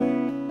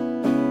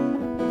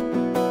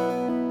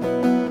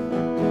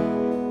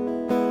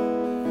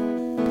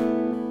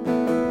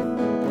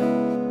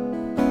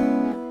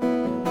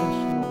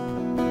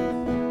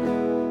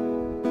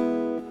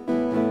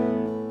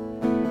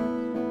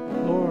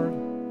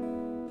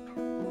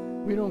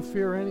We don't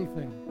fear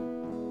anything.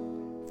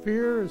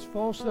 Fear is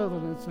false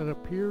evidence that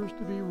appears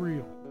to be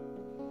real.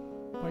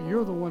 But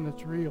you're the one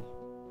that's real.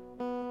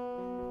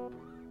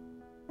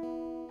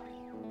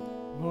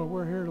 Lord,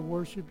 we're here to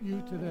worship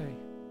you today.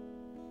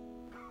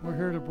 We're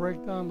here to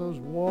break down those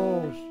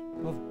walls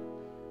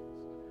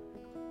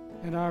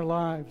in our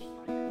lives,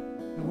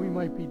 and we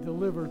might be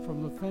delivered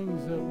from the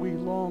things that we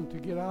long to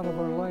get out of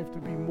our life to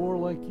be more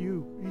like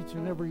you each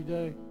and every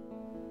day.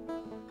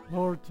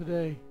 Lord,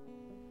 today,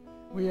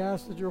 we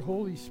ask that your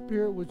Holy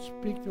Spirit would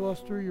speak to us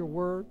through your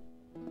word,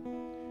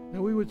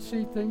 that we would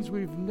see things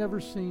we've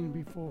never seen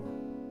before,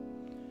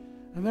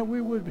 and that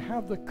we would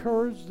have the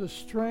courage, the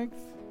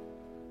strength,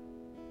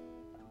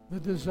 the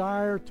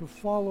desire to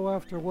follow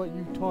after what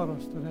you taught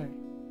us today,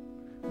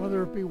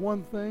 whether it be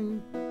one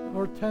thing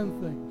or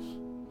 10 things,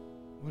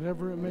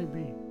 whatever it may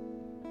be.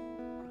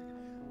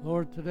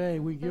 Lord, today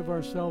we give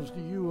ourselves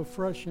to you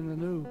afresh and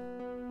anew.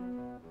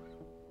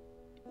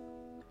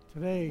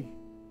 Today,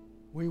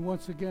 we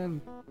once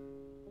again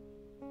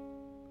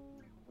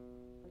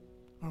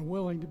are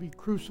willing to be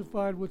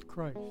crucified with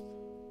Christ.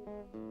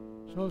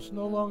 So it's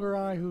no longer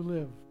I who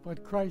live,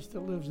 but Christ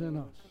that lives in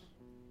us.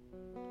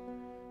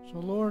 So,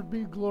 Lord,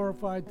 be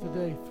glorified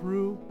today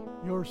through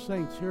your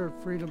saints here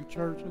at Freedom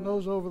Church and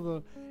those over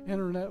the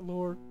internet,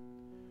 Lord.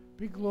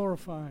 Be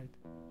glorified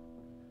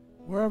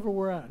wherever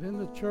we're at, in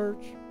the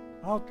church,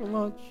 out to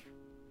lunch,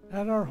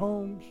 at our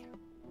homes.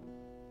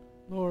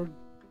 Lord,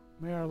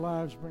 may our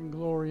lives bring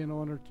glory and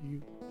honor to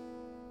you.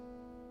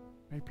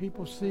 May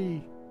people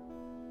see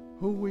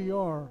who we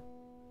are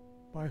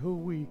by who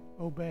we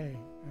obey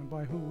and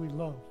by who we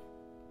love.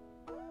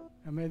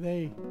 And may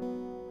they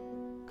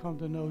come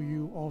to know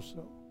you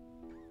also.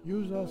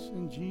 Use us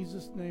in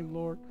Jesus' name,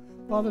 Lord.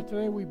 Father,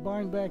 today we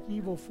bind back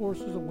evil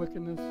forces of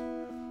wickedness.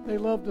 They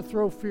love to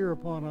throw fear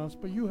upon us,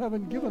 but you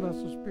haven't given us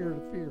a spirit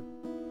of fear.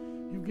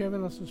 You've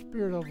given us a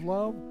spirit of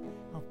love,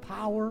 of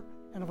power,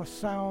 and of a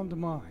sound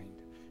mind.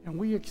 And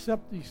we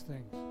accept these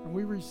things, and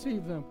we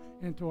receive them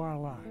into our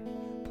lives.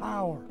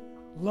 Power,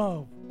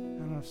 love,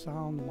 and a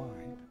sound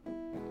mind.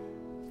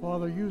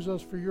 Father, use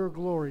us for your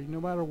glory, no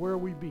matter where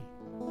we be.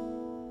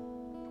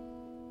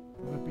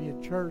 Whether it be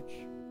at church,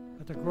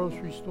 at the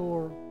grocery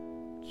store,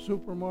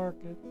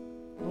 supermarket,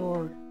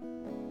 Lord,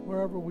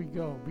 wherever we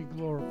go, be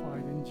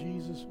glorified in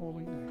Jesus'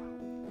 holy name.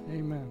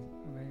 Amen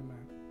and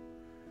amen.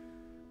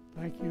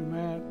 Thank you,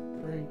 Matt.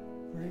 Great,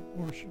 great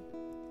worship.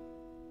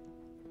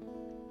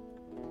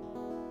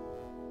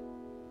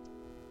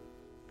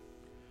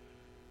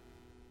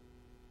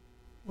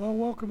 Well,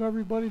 welcome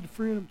everybody to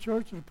Freedom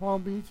Church in the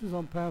Palm Beaches.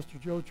 I'm Pastor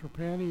Joe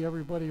Trapani.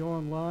 Everybody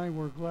online,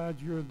 we're glad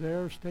you're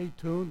there. Stay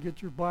tuned.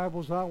 Get your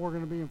Bibles out. We're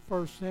going to be in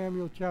 1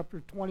 Samuel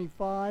chapter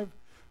 25.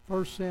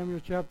 1 Samuel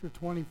chapter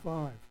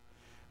 25.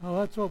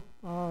 Let's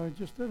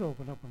just did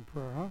open up in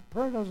prayer, huh?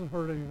 Prayer doesn't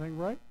hurt anything,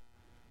 right?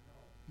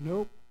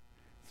 Nope.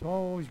 It's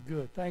always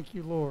good. Thank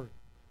you, Lord.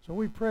 So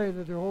we pray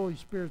that the Holy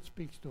Spirit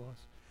speaks to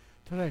us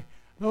today.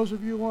 Those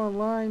of you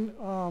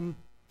online,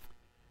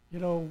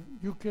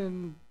 you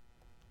can,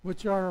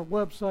 which our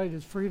website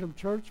is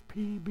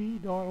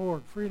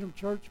freedomchurchpb.org. Freedom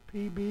Church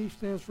PB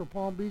stands for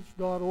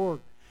palmbeach.org.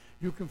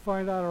 You can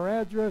find out our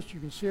address. You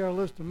can see our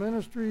list of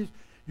ministries.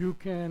 You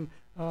can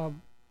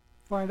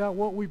find out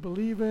what we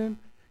believe in.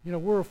 You know,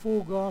 we're a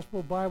full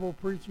gospel Bible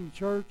preaching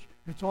church.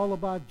 It's all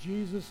about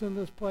Jesus in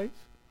this place.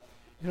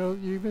 You know,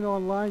 even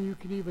online you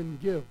can even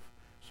give.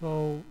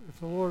 So if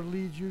the Lord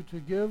leads you to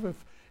give,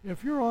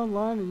 if you're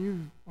online and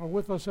you are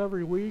with us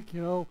every week,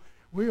 you know,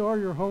 we are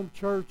your home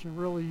church, and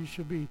really you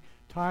should be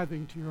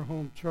tithing to your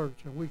home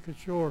church, and we could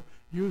sure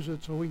use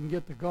it so we can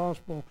get the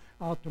gospel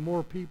out to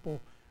more people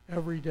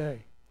every day.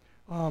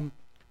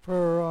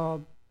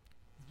 For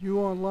you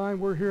online,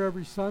 we're here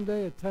every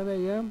Sunday at 10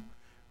 a.m.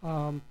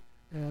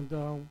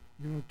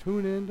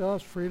 Tune in to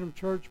us,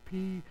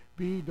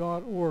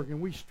 freedomchurchpb.org,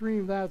 and we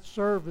stream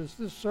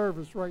this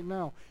service right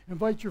now.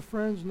 Invite your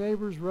friends,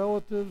 neighbors,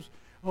 relatives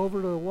over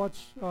to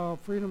watch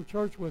Freedom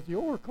Church with you,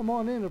 or come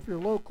on in if you're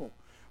local.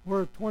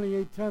 We're at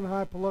 2810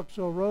 High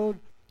Paluxo Road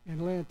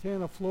in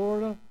Lantana,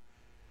 Florida,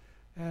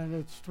 and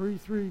it's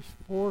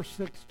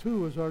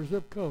 33462 is our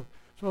zip code.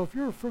 So if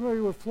you're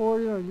familiar with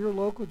Florida and you're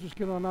local, just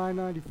get on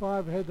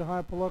I-95, head to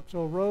High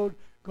Paluxo Road,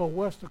 go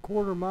west a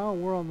quarter mile.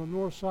 We're on the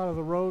north side of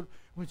the road,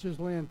 which is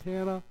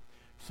Lantana.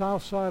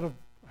 South side of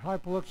High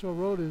Paluxo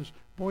Road is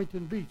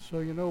Boynton Beach, so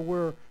you know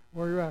where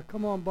you're at.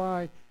 Come on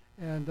by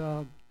and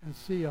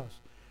see us.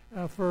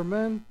 For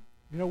men,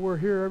 you know, we're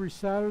here every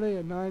Saturday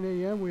at 9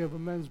 a.m. We have a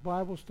men's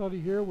Bible study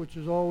here, which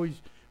is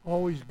always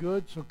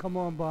good, so come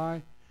on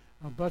by.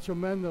 A bunch of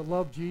men that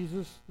love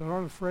Jesus, that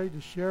aren't afraid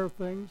to share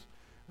things,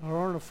 that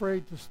aren't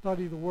afraid to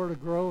study the Word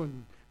of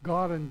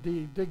God and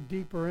dig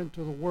deeper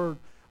into the Word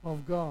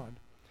of God.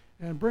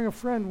 And bring a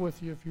friend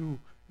with you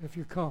if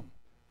you come,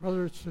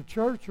 whether it's to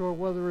church or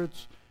whether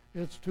it's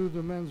to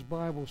the men's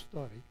Bible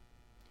study.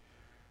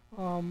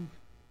 I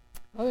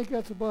think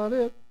that's about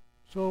it.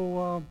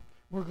 So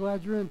we're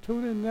glad you're in.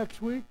 Tune in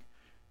next week.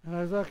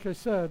 And like I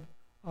said,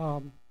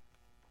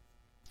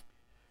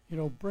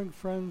 bring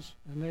friends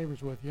and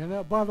neighbors with you.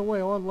 And by the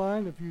way,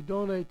 online, if you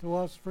donate to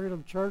us,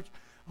 Freedom Church,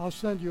 I'll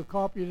send you a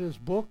copy of this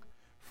book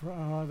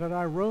that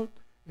I wrote.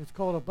 It's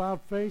called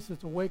About Face.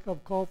 It's a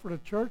wake-up call for the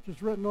church.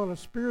 It's written on a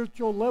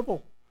spiritual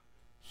level.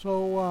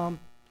 So,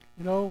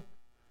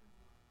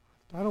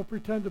 I don't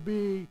pretend to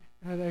be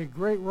a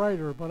great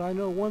writer, but I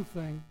know one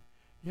thing,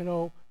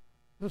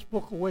 this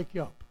book will wake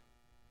you up.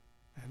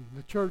 And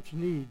the church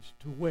needs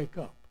to wake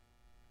up.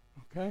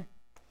 Okay?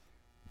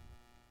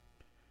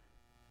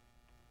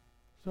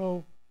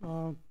 So,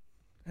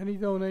 any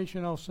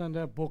donation, I'll send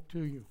that book to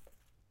you.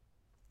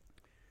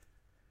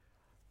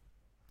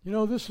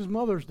 This is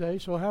Mother's Day,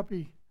 so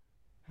happy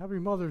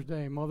Mother's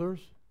Day, mothers.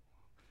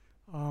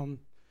 And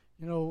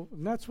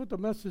that's what the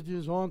message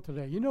is on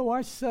today.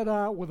 I set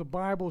out with a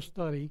Bible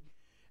study,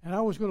 and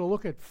I was going to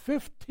look at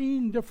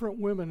 15 different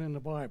women in the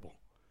Bible.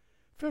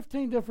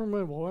 15 different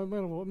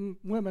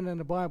women in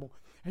the Bible.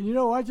 And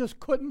I just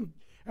couldn't,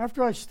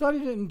 after I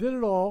studied it and did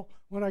it all,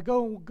 when I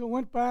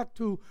went back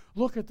to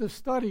look at this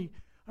study,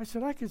 I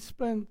said I could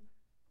spend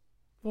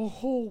the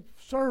whole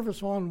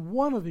service on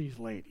one of these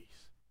ladies.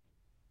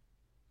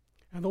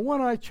 And the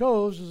one I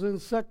chose is in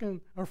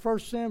 1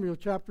 Samuel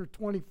chapter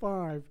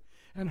 25,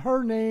 and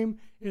her name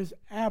is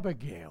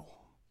Abigail.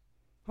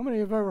 How many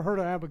have ever heard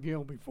of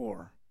Abigail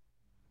before?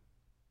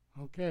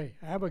 Okay,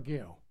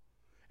 Abigail.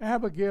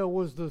 Abigail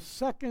was the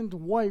second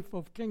wife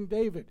of King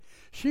David.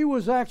 She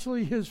was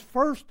actually his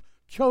first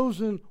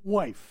chosen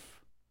wife.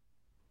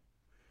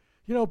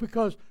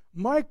 Because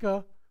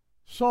Micah,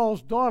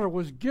 Saul's daughter,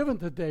 was given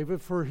to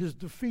David for his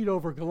defeat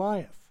over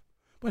Goliath.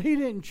 But he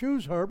didn't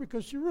choose her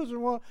because she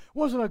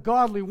wasn't a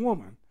godly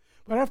woman.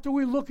 But after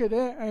we look at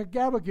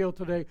Abigail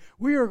today,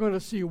 we are going to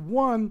see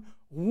one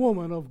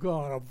woman of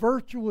God, a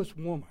virtuous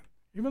woman,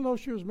 even though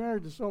she was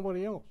married to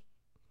somebody else.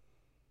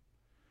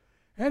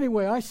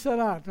 Anyway, I set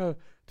out to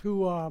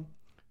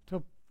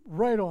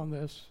write on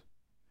this.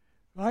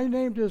 I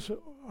named this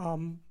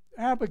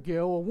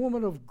Abigail, a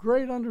woman of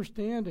great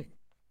understanding.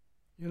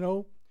 And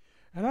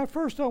I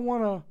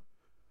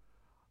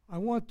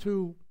want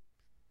to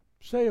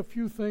say a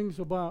few things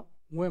about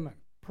women.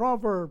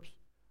 Proverbs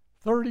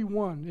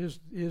 31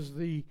 is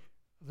the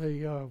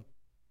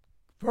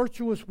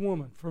virtuous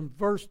woman from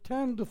verse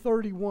 10 to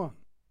 31.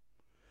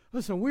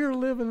 Listen, we are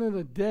living in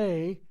a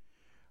day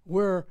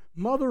where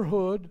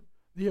motherhood,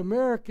 the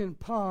American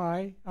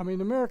flag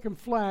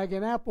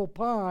and apple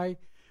pie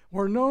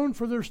were known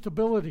for their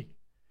stability.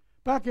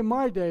 Back in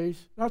my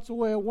days, that's the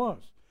way it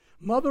was.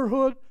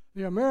 Motherhood,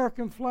 the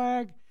American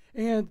flag,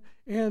 and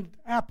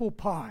apple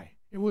pie.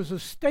 It was a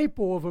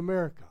staple of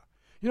America.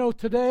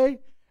 Today,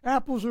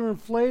 apples are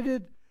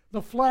inflated,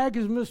 the flag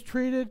is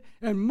mistreated,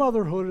 and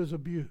motherhood is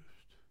abused.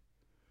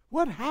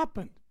 What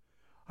happened?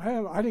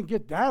 I didn't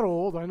get that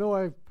old. I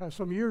know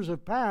some years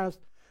have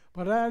passed,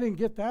 but I didn't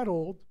get that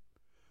old.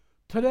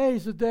 Today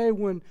is the day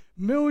when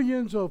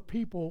millions of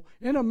people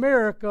in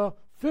America,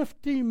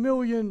 50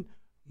 million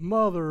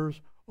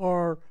mothers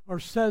are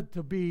said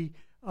to be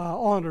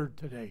honored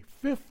today.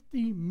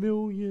 50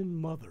 million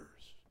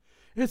mothers.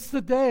 It's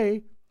the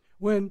day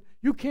when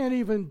you can't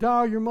even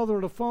dial your mother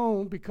on the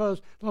phone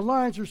because the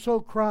lines are so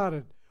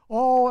crowded.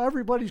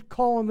 Everybody's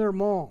calling their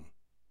mom.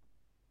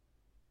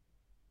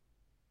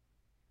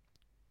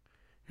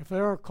 If they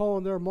aren't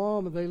calling their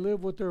mom and they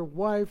live with their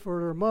wife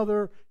or their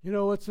mother,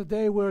 it's a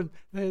day when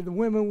the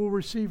women will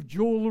receive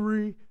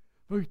jewelry.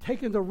 They'll be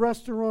taken to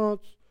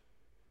restaurants.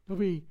 They'll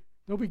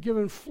be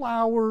given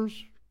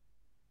flowers.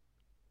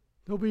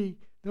 They'll be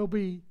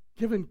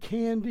given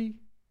candy,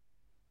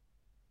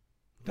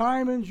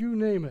 diamonds, you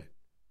name it.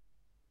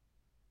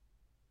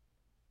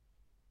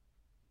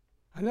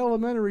 An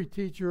elementary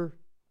teacher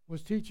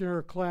was teaching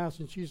her class,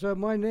 and she said,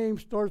 "My name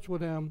starts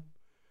with M.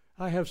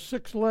 I have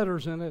 6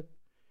 letters in it,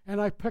 and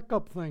I pick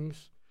up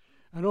things."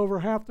 And over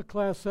half the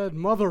class said,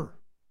 "Mother."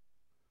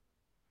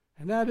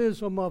 And that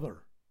is a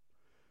mother.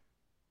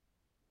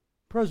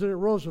 President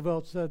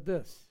Roosevelt said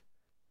this: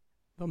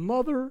 "The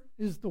mother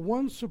is the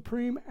one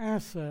supreme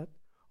asset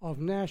of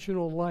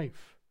national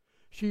life.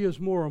 She is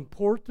more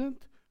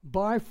important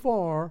by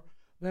far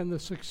than the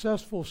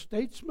successful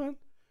statesman,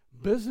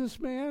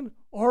 businessman,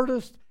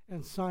 artist,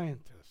 and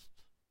scientist."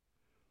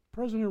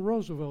 President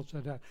Roosevelt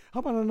said that. How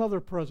about another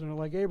president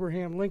like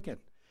Abraham Lincoln?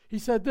 He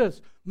said this: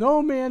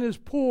 "No man is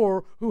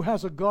poor who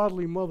has a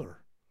godly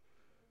mother."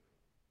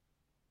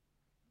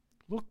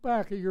 Look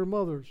back at your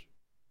mothers,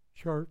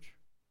 church.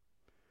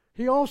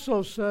 He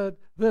also said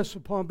this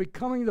upon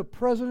becoming the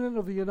President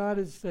of the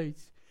United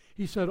States.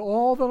 He said,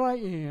 "All that I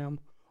am,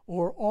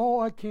 or all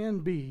I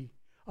can be,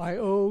 I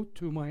owe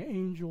to my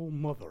angel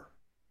mother."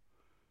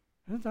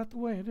 Isn't that the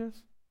way it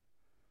is?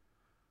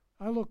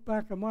 I look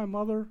back at my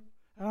mother,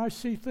 and I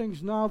see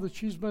things now that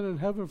she's been in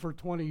heaven for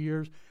 20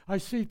 years. I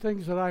see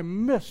things that I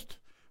missed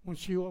when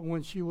she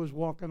was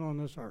walking on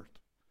this earth.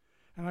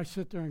 And I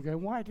sit there and go,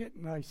 why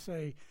didn't I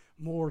say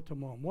more to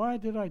Mom? Why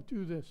did I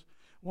do this?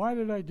 Why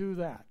did I do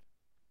that?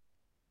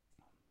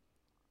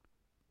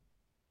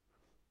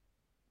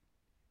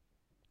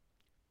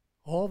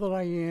 All that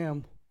I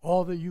am,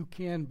 all that you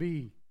can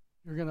be,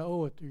 you're going to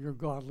owe it to your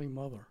godly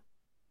mother.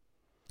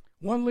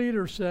 One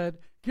leader said,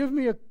 "Give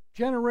me a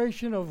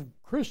generation of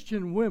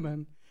Christian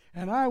women,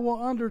 and I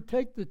will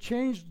undertake to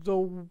change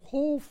the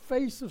whole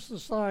face of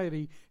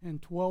society in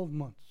 12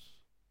 months."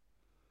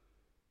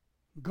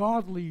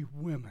 Godly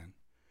women.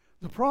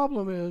 The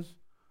problem is,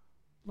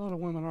 a lot of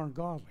women aren't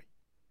godly.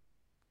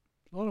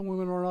 A lot of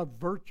women are not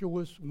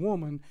virtuous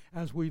women,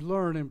 as we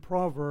learn in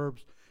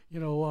Proverbs,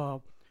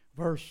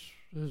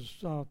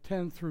 verses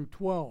 10 through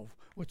 12,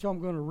 which I'm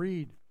going to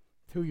read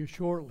to you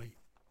shortly.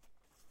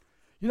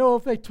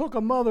 If they took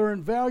a mother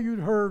and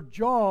valued her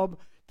job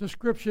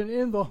description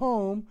in the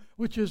home,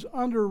 which is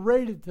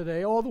underrated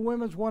today, all the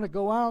women want to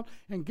go out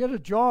and get a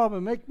job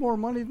and make more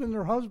money than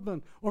their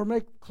husband, or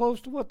make close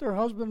to what their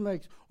husband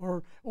makes,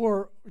 or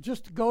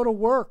just go to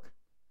work.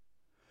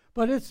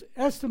 But it's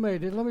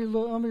estimated. Let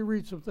me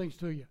read some things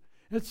to you.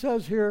 It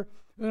says here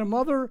that a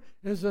mother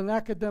is an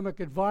academic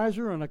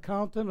advisor, an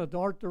accountant, an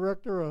art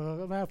director,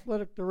 an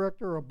athletic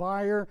director, a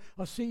buyer,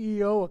 a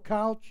CEO, a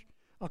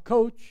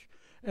coach,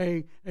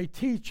 a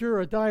teacher,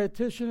 a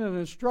dietitian, an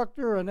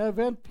instructor, an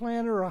event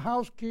planner, a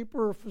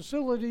housekeeper, a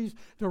facilities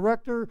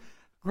director,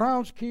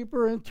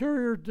 groundskeeper,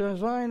 interior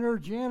designer,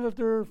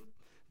 janitor,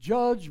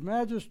 judge,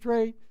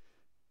 magistrate,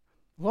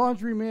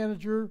 laundry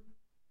manager,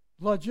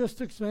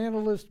 logistics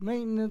analyst,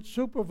 maintenance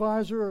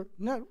supervisor,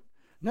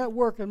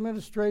 network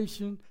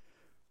administration,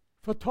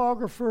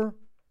 photographer,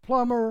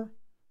 plumber,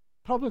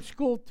 public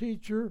school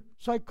teacher,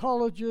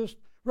 psychologist,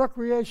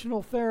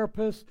 recreational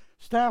therapist,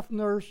 staff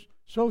nurse,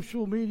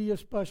 social media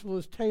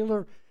specialist,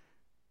 tailor,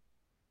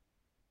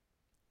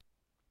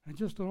 and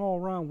just an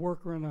all-around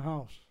worker in the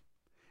house.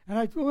 And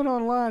I went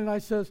online and I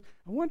says,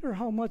 I wonder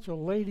how much a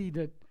lady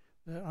that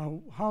a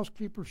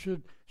housekeeper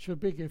should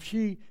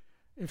be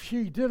if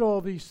she did all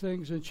these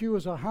things and she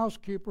was a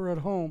housekeeper at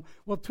home.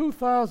 Well,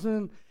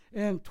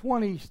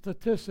 2020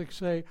 statistics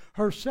say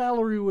her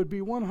salary would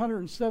be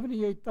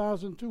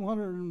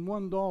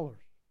 $178,201.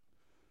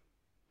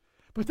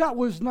 But that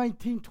was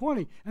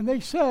 1920, and they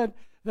said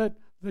that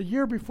the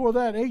year before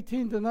that,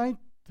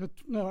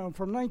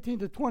 from 19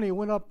 to 20, it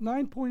went up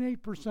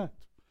 9.8%.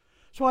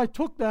 So I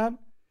took that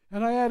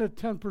and I added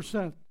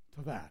 10%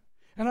 to that.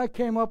 And I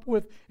came up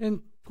with,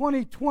 in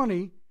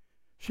 2020,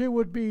 she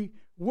would be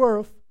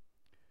worth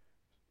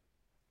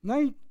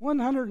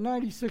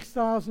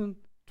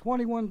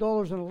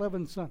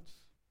 $196,021.11.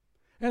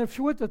 And if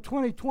she went to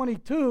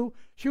 2022,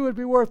 she would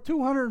be worth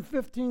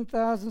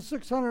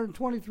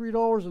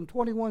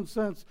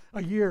 $215,623.21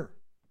 a year.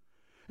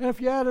 And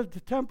if you added to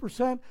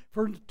 10%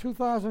 for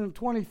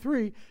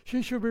 2023,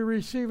 she should be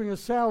receiving a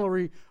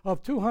salary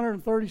of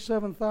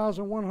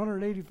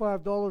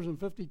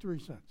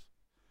 $237,185.53.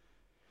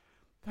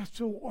 That's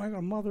what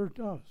a mother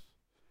does.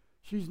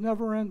 She's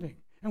never ending.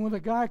 And when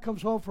the guy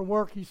comes home from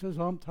work, he says,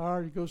 I'm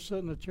tired. He goes sit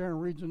in a chair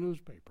and reads a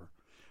newspaper.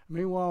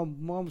 Meanwhile,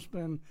 mom's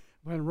been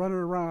running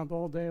around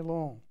all day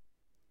long.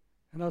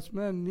 And us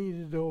men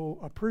needed to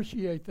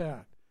appreciate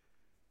that.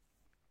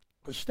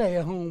 A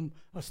stay-at-home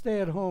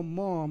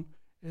mom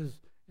is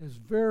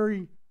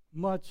very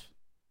much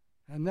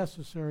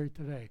necessary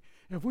today.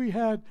 If we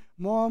had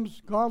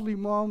moms, godly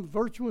moms,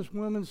 virtuous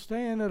women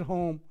staying at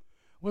home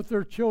with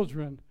their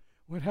children,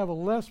 we'd have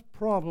less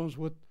problems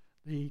with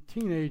the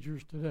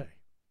teenagers today.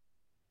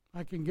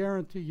 I can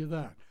guarantee you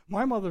that.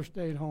 My mother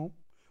stayed home.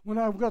 When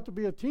I got to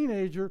be a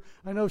teenager,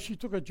 I know she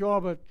took a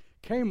job at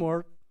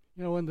Kmart,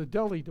 in the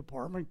deli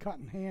department,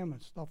 cutting ham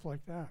and stuff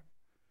like that.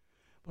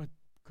 But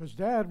because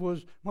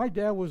my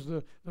dad was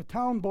the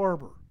town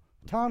barber,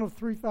 a town of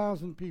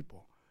 3,000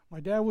 people. My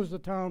dad was the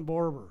town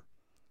barber.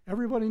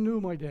 Everybody knew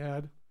my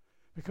dad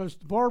because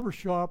the barber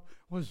shop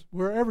was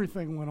where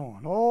everything went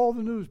on. All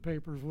the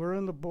newspapers were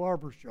in the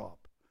barber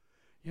shop.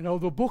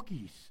 The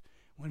bookies,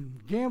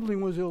 when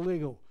gambling was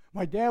illegal.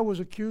 My dad was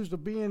accused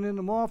of being in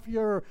the mafia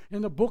or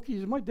in the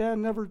bookies. My dad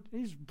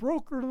he's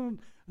brokered,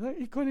 and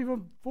he couldn't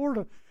even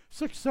afford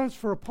 6 cents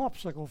for a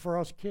popsicle for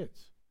us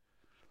kids.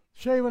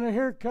 Shaving a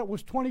haircut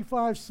was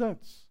 25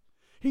 cents.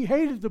 He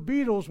hated the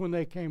Beatles when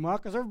they came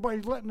out because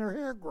everybody's letting their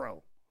hair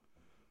grow.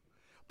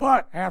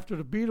 But after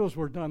the Beatles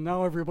were done,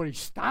 now everybody's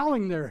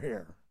styling their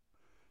hair.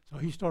 So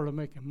he started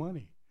making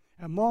money.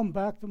 And Mom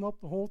backed him up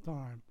the whole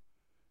time.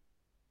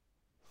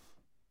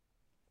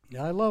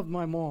 Yeah, I loved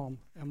my mom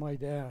and my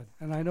dad,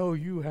 and I know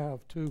you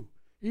have too.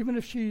 Even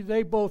if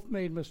they both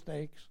made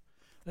mistakes,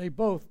 they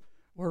both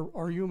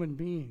are human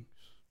beings.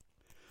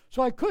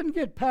 So I couldn't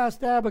get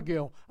past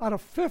Abigail. Out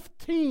of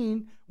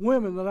 15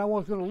 women that I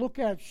was going to look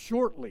at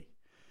shortly,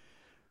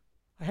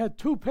 I had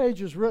 2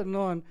 pages written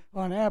on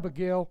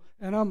Abigail,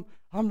 and I'm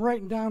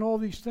writing down all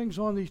these things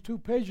on these 2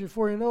 pages.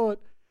 Before you know it,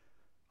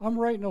 I'm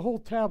writing a whole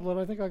tablet.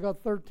 I think I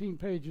got 13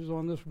 pages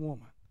on this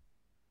woman.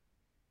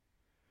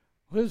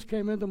 Liz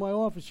came into my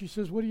office. She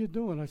says, "What are you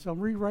doing?" I said, "I'm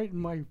rewriting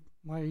my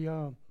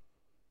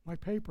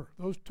paper."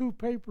 Those 2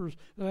 papers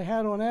that I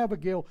had on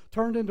Abigail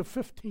turned into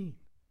 15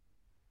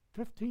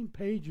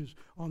 pages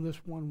on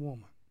this one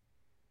woman.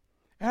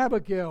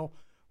 Abigail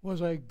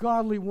was a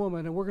godly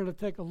woman, and we're going to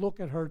take a look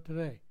at her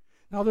today.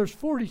 Now, there's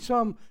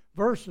 40-some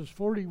verses,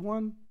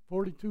 41,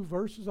 42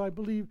 verses, I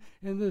believe,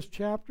 in this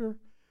chapter.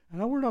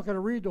 And we're not going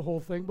to read the whole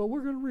thing, but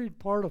we're going to read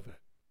part of it.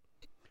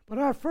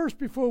 But first,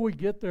 before we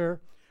get there,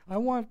 I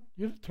want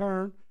you to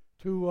turn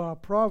to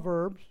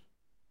Proverbs,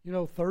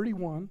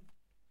 31.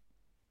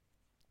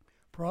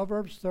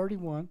 Proverbs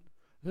 31.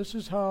 This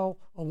is how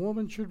a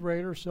woman should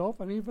rate herself,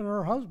 and even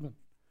her husband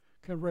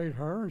can rate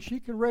her, and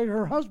she can rate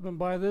her husband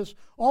by this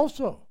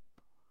also.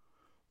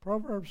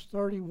 Proverbs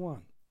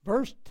 31,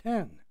 verse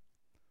 10.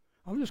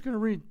 I'm just going to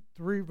read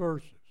 3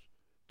 verses,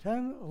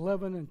 10,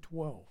 11, and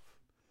 12.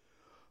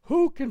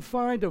 Who can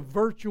find a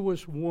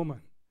virtuous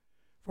woman?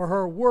 For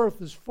her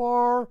worth is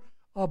far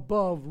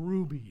above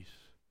rubies.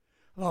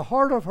 The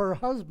heart of her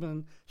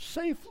husband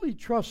safely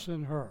trusts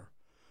in her,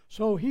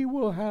 so he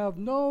will have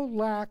no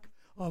lack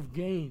of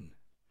gain.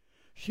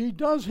 She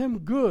does him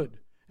good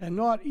and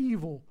not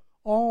evil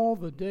all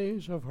the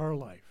days of her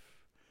life.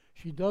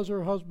 She does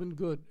her husband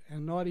good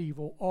and not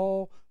evil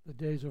all the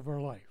days of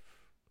her life.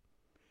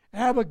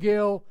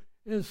 Abigail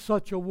is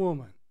such a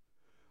woman.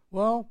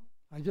 Well,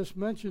 I just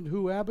mentioned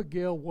who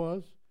Abigail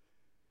was.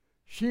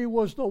 She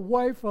was the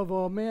wife of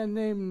a man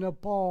named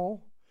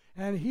Nabal,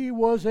 and he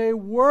was a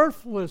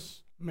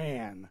worthless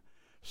man,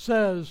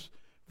 says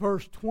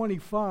verse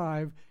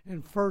 25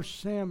 in 1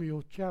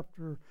 Samuel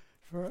chapter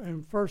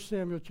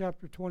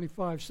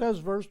 25, says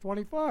verse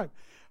 25.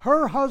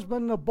 Her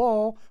husband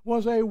Nabal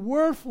was a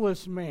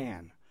worthless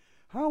man.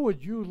 How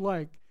would you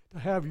like to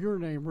have your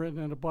name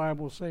written in the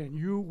Bible saying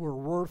you were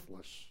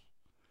worthless?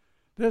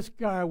 This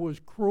guy was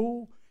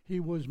cruel. He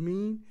was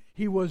mean.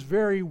 He was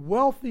very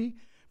wealthy.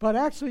 But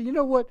actually, you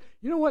know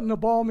what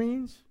Nabal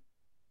means?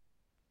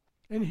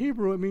 In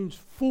Hebrew, it means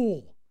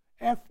fool.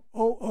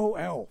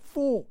 F-O-O-L.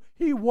 Fool.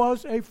 He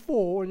was a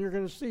fool, and you're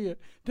going to see it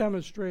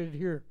demonstrated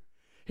here.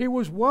 He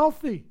was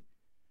wealthy.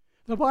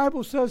 The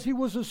Bible says he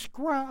was a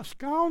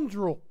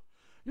scoundrel.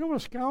 You know what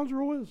a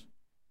scoundrel is?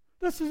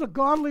 This is a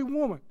godly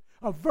woman,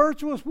 a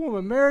virtuous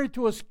woman married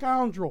to a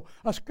scoundrel.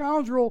 A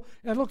scoundrel,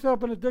 and looked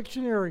up in a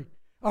dictionary,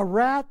 a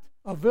rat,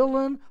 a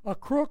villain, a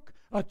crook,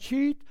 a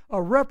cheat,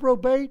 a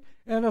reprobate,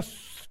 and a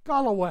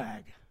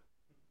scalawag.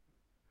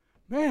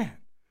 Man,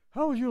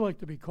 how would you like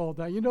to be called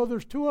that? You know,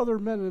 there's 2 other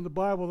men in the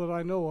Bible that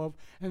I know of,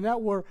 and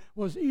that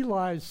was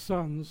Eli's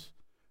sons.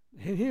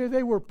 And here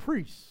they were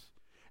priests,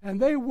 and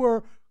they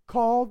were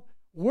called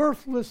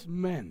worthless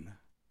men.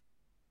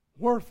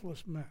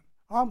 Worthless men.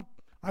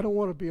 I don't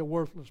want to be a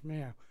worthless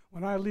man.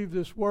 When I leave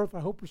this earth, I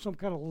hope there's some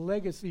kind of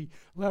legacy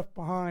left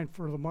behind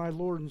for my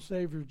Lord and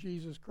Savior,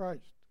 Jesus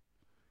Christ.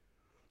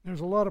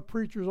 There's a lot of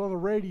preachers on the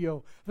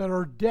radio that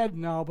are dead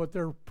now, but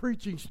their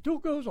preaching still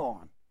goes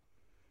on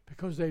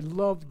because they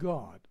loved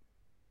God.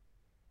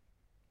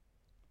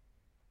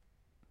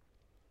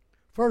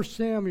 1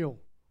 Samuel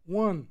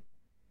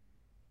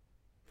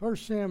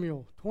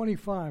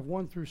 25,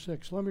 1 through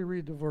 6. Let me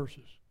read the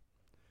verses.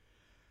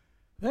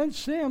 Then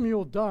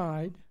Samuel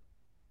died,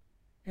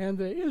 and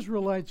the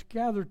Israelites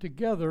gathered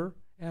together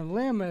and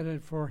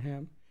lamented for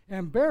him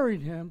and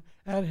buried him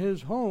at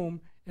his home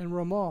in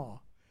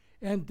Ramah.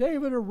 And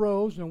David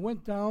arose and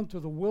went down to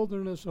the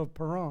wilderness of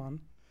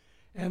Paran,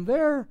 and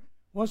there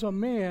was a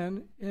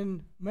man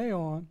in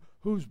Maon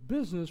whose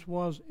business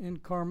was in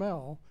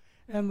Carmel,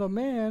 and the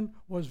man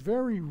was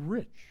very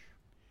rich.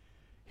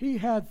 He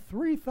had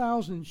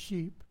 3,000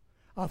 sheep,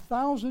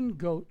 1,000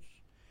 goats,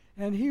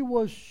 and he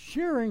was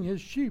shearing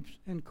his sheep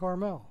in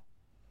Carmel.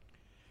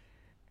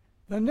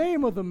 The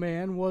name of the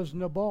man was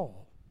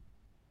Nabal,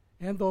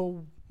 and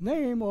the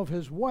name of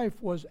his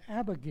wife was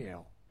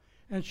Abigail.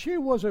 And she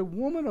was a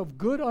woman of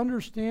good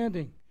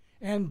understanding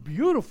and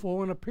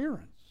beautiful in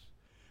appearance.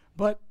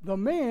 But the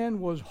man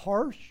was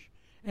harsh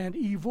and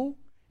evil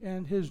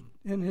in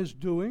his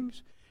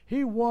doings.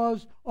 He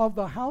was of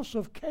the house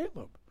of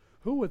Caleb.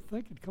 Who would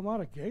think it'd come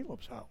out of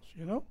Caleb's house,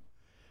 you know?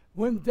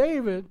 When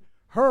David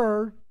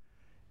heard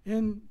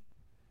in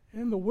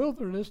the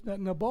wilderness that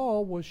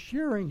Nabal was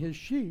shearing his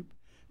sheep,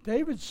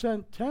 David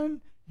sent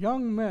 10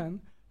 young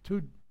men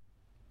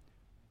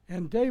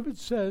and David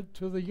said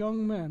to the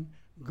young men,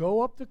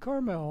 "Go up to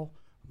Carmel,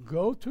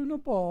 go to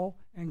Nabal,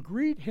 and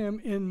greet him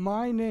in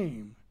my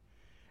name.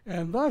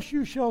 And thus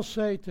you shall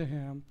say to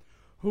him,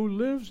 who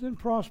lives in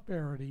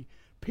prosperity,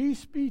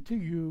 peace be to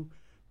you,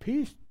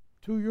 peace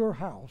to your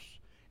house,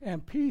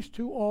 and peace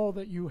to all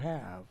that you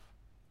have."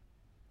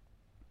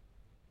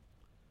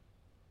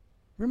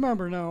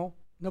 Remember now,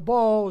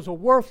 Nabal is a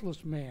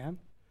worthless man.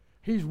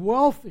 He's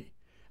wealthy.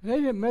 And they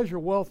didn't measure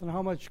wealth in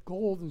how much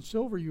gold and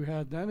silver you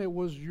had then. It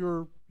was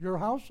your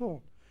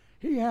household.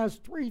 He has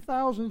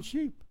 3,000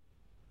 sheep.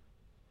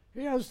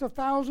 He has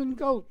 1,000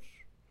 goats.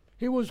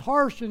 He was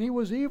harsh and he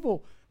was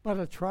evil. But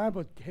the tribe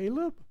of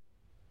Caleb,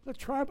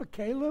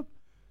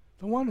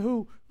 the one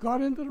who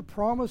got into the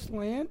promised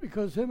land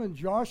because him and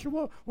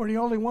Joshua were the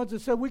only ones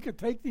that said we could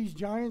take these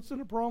giants in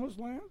the promised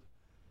land.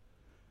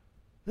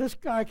 This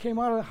guy came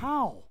out of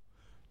how?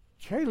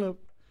 Caleb,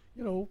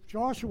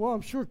 Joshua,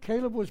 I'm sure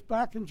Caleb was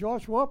backing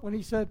Joshua up when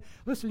he said,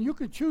 listen, you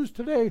can choose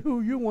today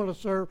who you want to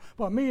serve,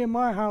 but me and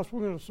my house,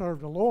 we're going to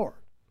serve the Lord.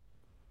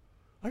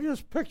 I can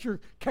just picture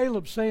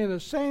Caleb saying the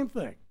same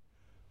thing.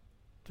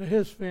 to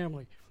his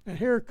family. And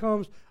here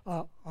comes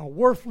a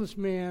worthless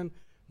man,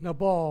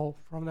 Nabal,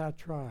 from that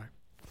tribe.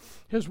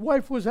 His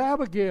wife was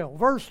Abigail.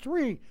 Verse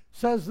 3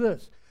 says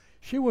this.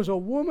 She was a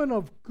woman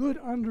of good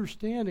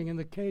understanding in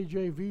the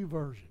KJV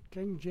version,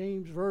 King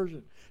James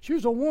Version. She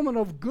was a woman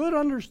of good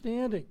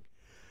understanding.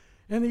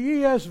 In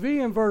the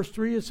ESV in verse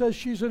 3, it says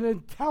she's an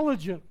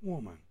intelligent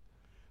woman.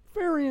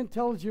 Very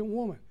intelligent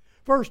woman.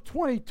 Verse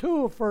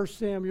 22 of 1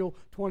 Samuel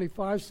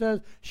 25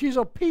 says she's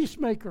a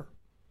peacemaker.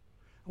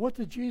 What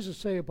did Jesus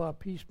say about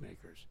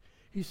peacemakers?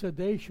 He said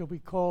they shall be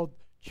called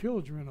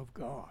children of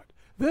God.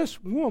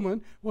 This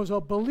woman was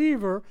a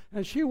believer,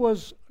 and she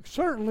was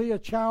certainly a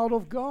child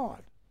of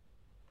God.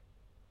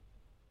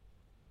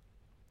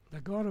 The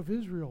God of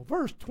Israel.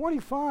 Verse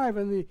 25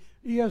 in the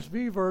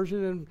ESV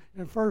version and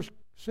in 1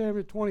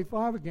 Samuel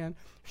 25 again,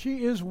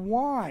 she is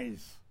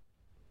wise.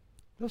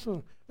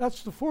 Listen,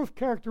 that's the fourth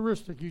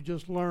characteristic you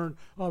just learned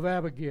of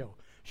Abigail.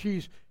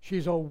 She's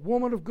a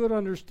woman of good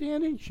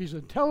understanding, she's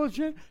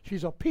intelligent,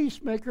 she's a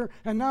peacemaker,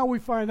 and now we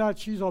find out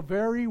she's a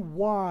very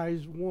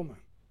wise woman.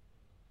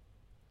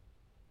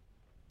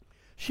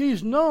 She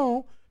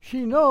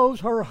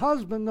knows her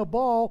husband,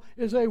 Nabal,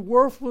 is a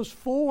worthless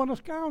fool and a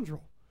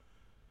scoundrel.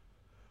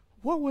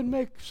 What would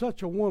make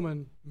such a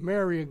woman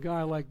marry a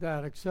guy like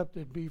that, except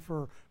it be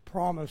for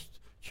promised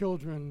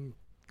children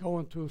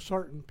going to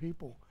certain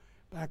people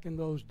back in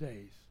those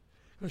days?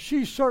 Because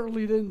she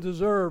certainly didn't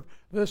deserve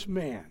this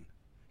man.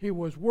 He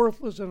was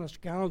worthless and a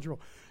scoundrel.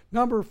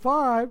 Number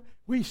 5,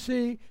 we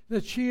see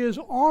that she is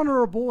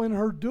honorable in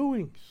her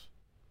doings.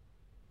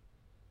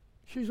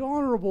 She's an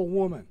honorable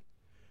woman.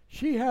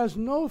 She has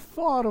no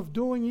thought of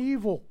doing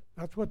evil.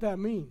 That's what that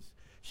means.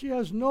 She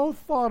has no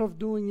thought of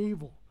doing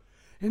evil.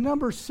 And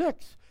number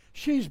 6,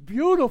 she's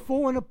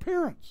beautiful in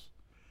appearance.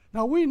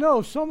 Now we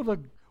know some of the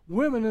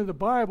women in the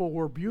Bible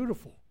were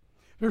beautiful.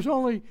 There's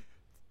only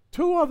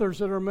 2 others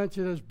that are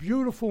mentioned as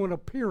beautiful in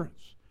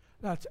appearance.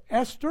 That's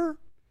Esther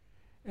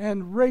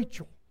and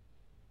Rachel.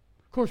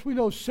 Of course, we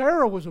know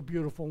Sarah was a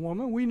beautiful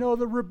woman. We know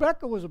that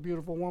Rebecca was a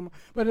beautiful woman.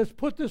 But it's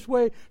put this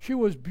way, she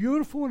was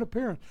beautiful in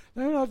appearance.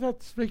 Now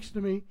that speaks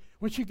to me.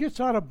 When she gets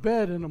out of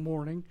bed in the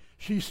morning,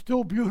 she's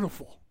still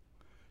beautiful.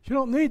 She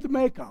don't need the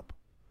makeup.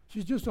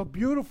 She's just a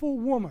beautiful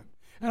woman.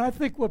 And I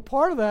think what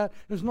part of that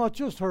is not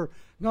just her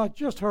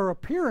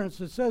appearance.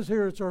 It says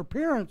here it's her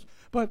appearance,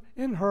 but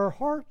in her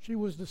heart she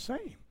was the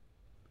same.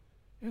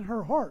 In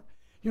her heart.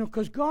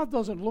 Because God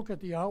doesn't look at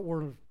the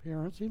outward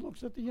appearance. He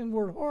looks at the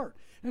inward heart.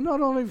 And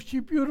not only was she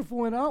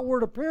beautiful in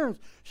outward appearance,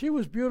 she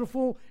was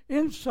beautiful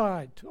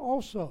inside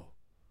also.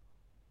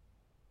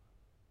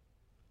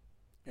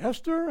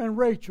 Esther and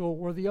Rachel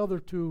were the other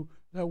 2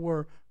 that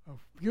were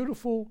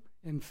beautiful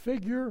in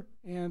figure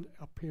and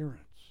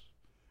appearance.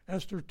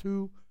 Esther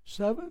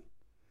 2:7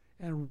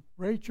 and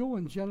Rachel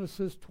in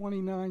Genesis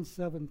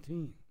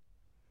 29:17.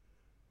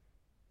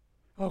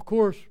 Of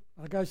course,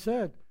 like I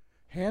said,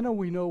 Hannah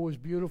we know was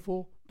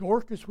beautiful.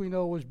 Dorcas we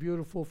know was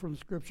beautiful from the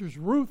Scriptures.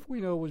 Ruth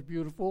we know was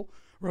beautiful.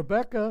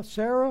 Rebecca,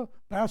 Sarah,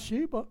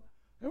 Bathsheba,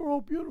 they were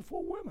all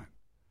beautiful women.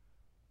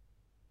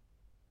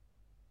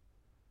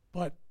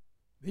 But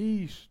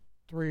these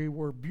 3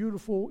 were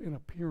beautiful in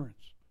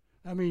appearance.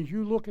 That means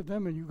you look at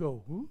them and you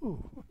go,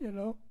 ooh,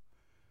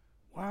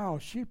 wow,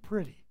 she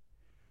pretty.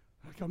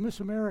 Like a Miss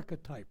America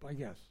type, I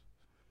guess.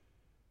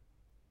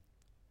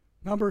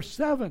 Number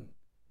 7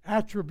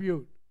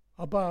 attribute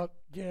about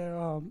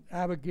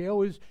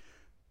Abigail is,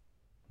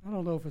 I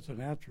don't know if it's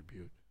an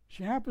attribute.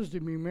 She happens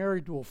to be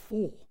married to a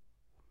fool,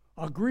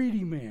 a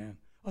greedy man,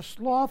 a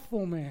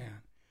slothful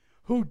man,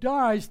 who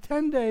dies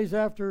 10 days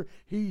after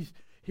he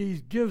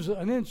gives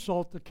an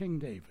insult to King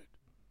David.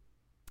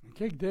 And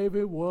King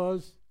David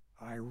was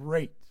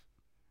irate.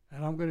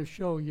 And I'm going to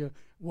show you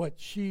what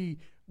he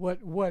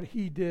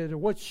did, or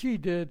what she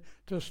did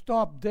to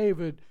stop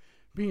David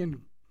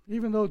being,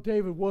 even though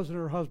David wasn't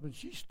her husband,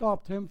 she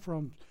stopped him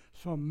from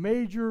some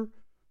major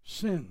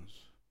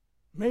sins.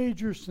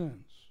 Major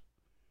sins.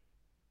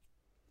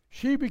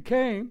 She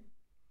became,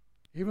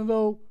 even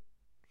though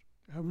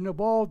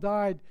Nabal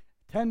died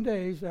 10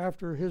 days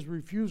after his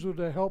refusal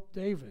to help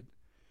David,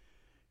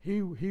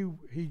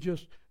 he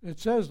just, it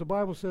says, the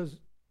Bible says,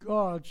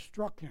 God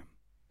struck him.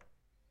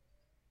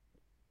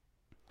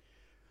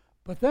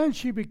 But then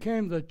she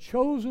became the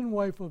chosen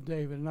wife of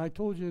David. And I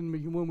told you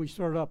when we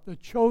started up, the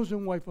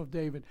chosen wife of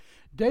David.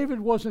 David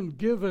wasn't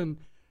given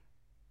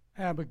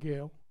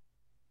Abigail.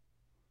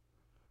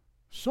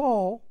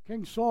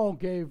 King Saul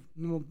gave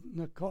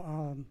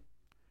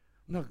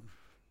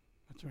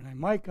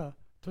Micah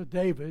to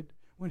David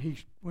when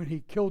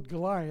he killed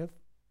Goliath.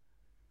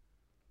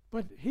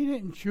 But he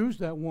didn't choose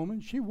that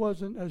woman. She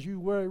wasn't, as you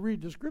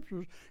read the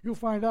Scriptures, you'll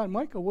find out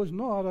Micah was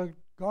not a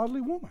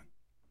godly woman.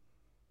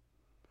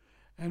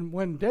 And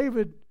when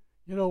David,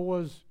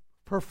 was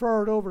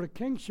preferred over the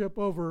kingship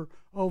over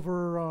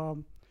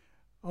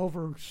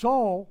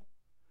Saul,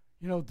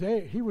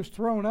 he was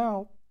thrown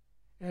out,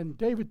 and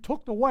David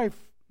took the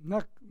wife,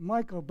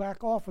 Micah,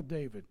 back off of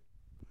David.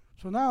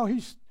 So now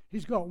he's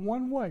got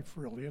one wife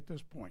really at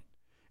this point,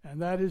 and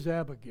that is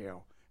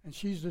Abigail. and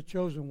she's the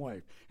chosen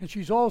wife. And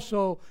she's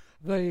also,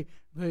 they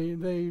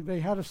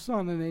had a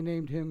son, and they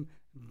named him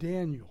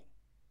Daniel.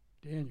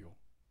 Daniel.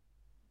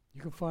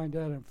 You can find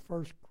that in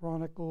 1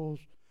 Chronicles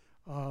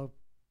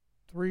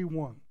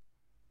 3:1.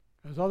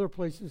 There's other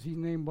places he's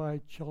named by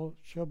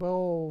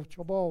Chabal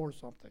or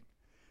something.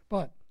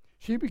 But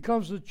she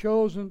becomes the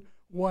chosen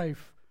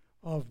wife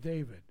of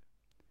David.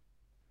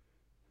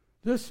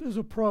 This is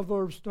a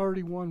Proverbs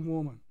 31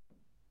 woman.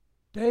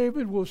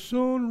 David will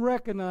soon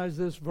recognize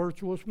this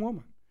virtuous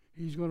woman.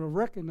 He's going to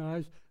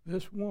recognize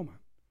this woman.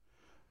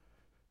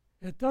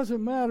 It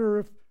doesn't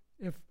matter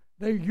if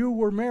you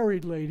were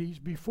married, ladies,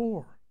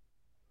 before.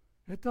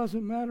 It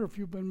doesn't matter if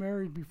you've been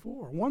married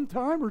before. 1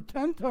 time or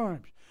 10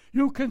 times.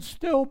 You can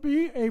still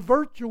be a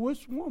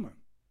virtuous woman.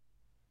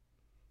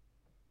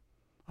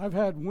 I've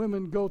had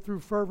women go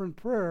through fervent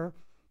prayer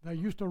that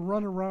used to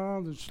run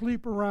around and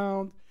sleep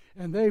around,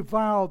 and they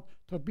vowed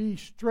to be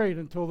straight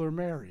until they're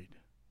married.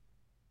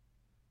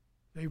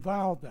 They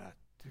vowed that.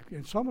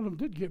 And some of them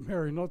did get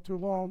married not too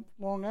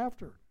long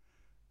after.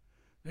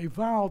 They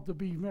vowed to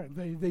be married.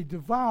 They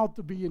vowed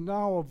to be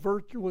now a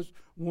virtuous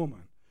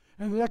woman.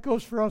 And that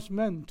goes for us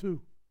men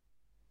too.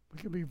 We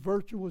can be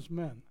virtuous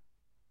men.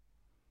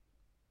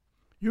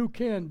 You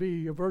can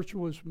be a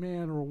virtuous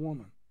man or a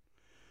woman.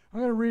 I'm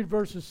going to read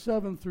verses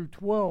 7 through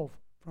 12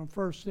 from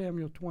 1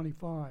 Samuel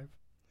 25.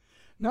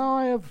 Now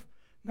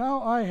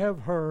I have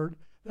heard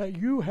that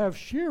you have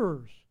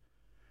shearers.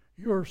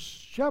 Your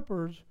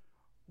shepherds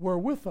were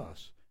with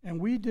us, and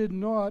we did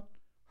not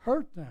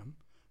hurt them,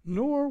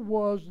 nor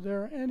was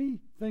there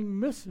anything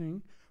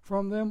missing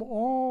from them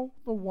all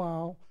the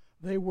while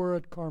they were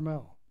at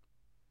Carmel.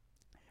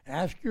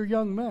 Ask your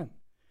young men,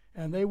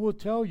 and they will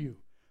tell you.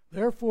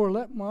 Therefore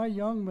let my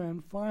young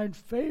men find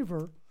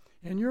favor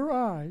in your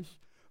eyes,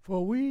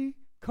 for we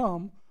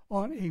come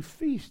on a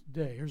feast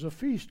day. There's a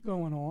feast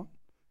going on.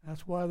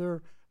 That's why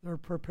they're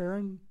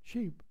preparing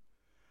sheep.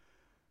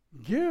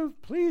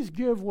 Please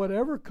give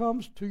whatever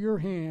comes to your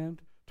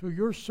hand to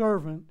your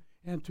servant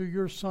and to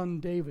your son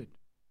David.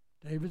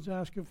 David's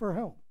asking for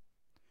help.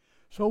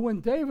 So when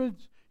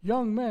David's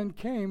young men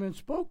came and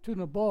spoke to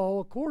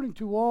Nabal according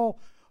to all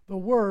the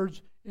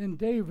words in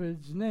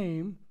David's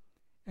name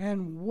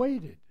and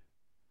waited.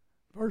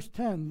 Verse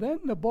 10, then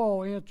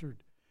Nabal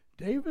answered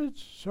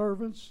David's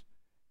servants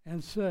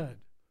and said,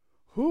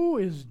 who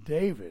is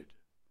David?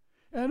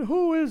 And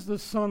who is the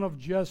son of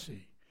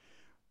Jesse?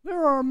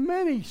 There are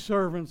many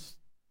servants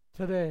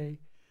today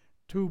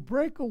to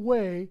break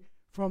away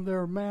from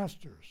their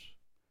masters.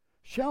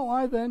 Shall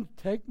I then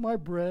take my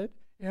bread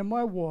and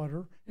my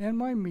water and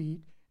my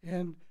meat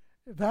and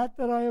that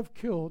I have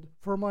killed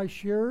for my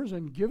shares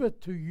and give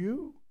it to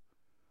you?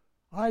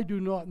 I do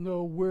not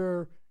know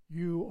where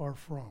you are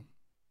from.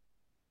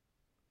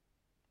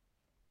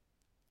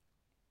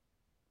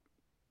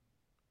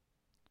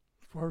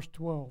 Verse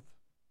 12.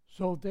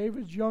 So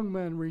David's young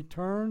men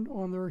returned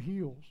on their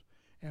heels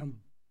and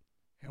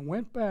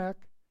went back,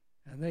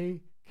 and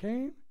they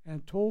came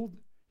and told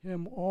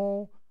him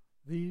all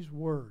these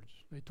words.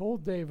 They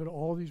told David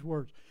all these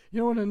words.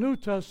 You know, in the New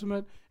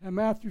Testament, in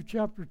Matthew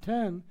chapter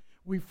 10,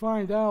 we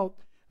find out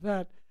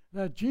that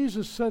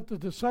Jesus sent the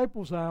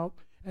disciples out,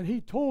 and he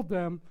told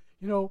them,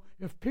 you know,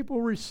 if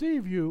people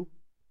receive you,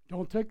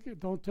 don't take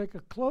a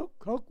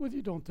cloak with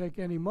you, don't take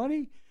any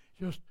money,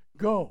 just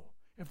go.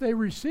 If they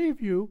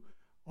receive you,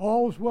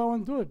 all is well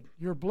and good.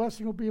 Your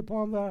blessing will be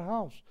upon that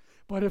house.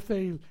 But if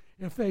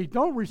they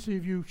don't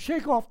receive you,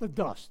 shake off the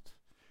dust.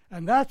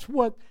 And that's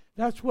what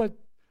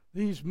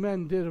these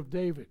men did of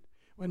David.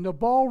 When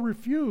Nabal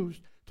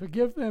refused to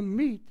give them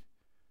meat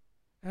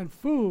and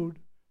food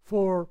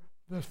for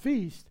the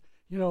feast,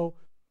 you know,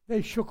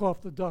 they shook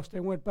off the dust. They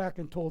went back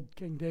and told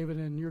King David,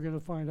 and you're going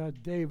to find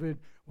out David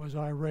was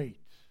irate.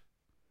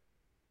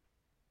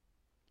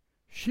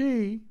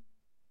 She,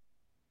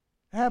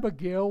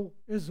 Abigail,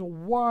 is a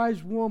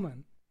wise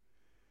woman,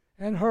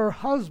 and her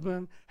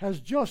husband has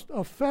just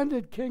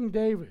offended King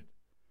David.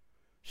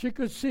 She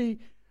could see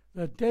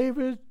that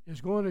David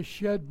is going to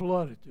shed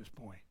blood at this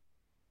point.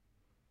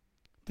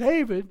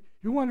 David,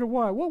 you wonder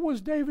why. What was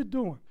David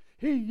doing?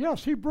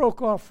 He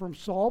broke off from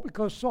Saul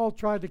because Saul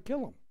tried to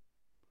kill him.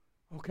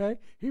 Okay?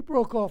 He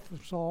broke off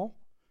from Saul.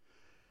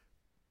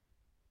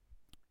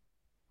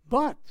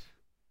 But,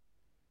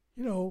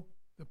 you know,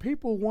 the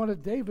people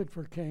wanted David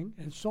for king,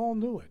 and Saul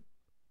knew it.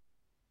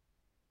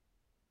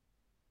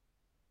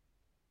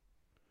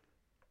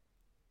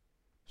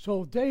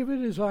 So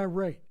David is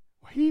irate.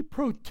 He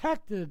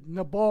protected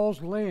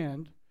Nabal's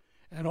land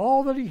and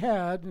all that he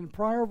had. In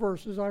prior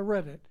verses, I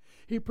read it.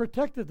 He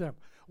protected them.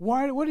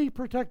 Why? What did he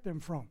protect them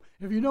from?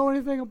 If you know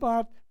anything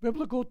about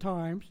biblical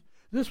times,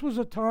 this was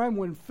a time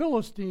when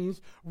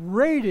Philistines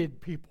raided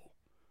people.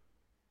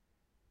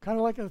 Kind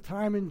of like a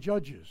time in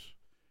Judges,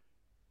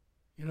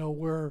 you know,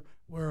 where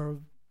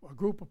a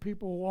group of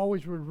people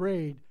always would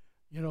raid,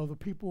 you know, the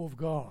people of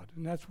God.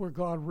 And that's where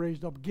God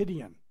raised up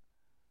Gideon.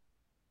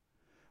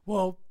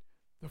 Well,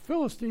 the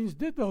Philistines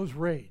did those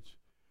raids.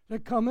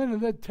 They'd come in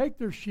and they'd take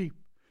their sheep,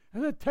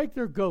 and they'd take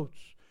their goats,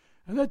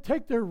 and they'd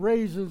take their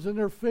raisins and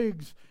their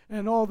figs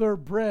and all their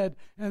bread,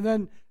 and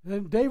then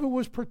David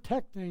was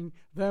protecting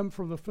them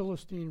from the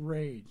Philistine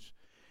raids.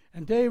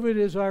 And David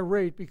is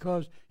irate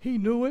because he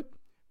knew it,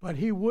 but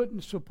he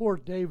wouldn't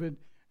support David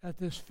at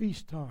this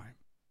feast time.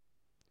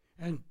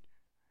 And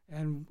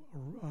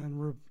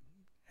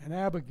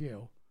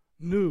Abigail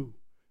knew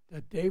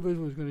that David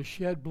was going to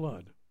shed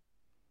blood.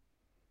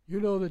 You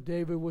know that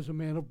David was a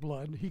man of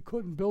blood. He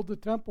couldn't build the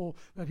temple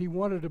that he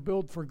wanted to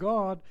build for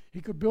God.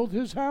 He could build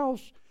his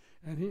house.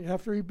 And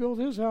after he built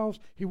his house,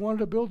 he wanted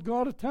to build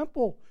God a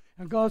temple.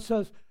 And God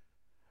says,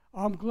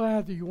 I'm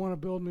glad that you want to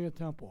build me a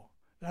temple.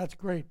 That's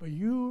great, but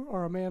you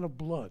are a man of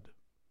blood.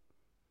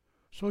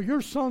 So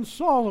your son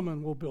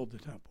Solomon will build the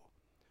temple.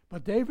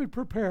 But David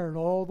prepared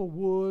all the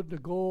wood, the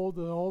gold,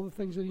 all the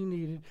things that he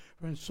needed,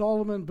 and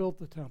Solomon built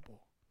the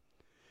temple.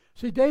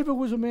 See, David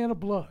was a man of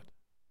blood.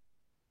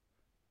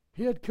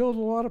 He had killed a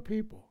lot of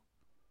people.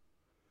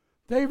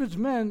 David's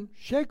men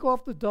shake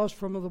off the dust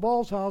from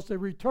Nabal's house. They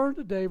return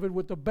to David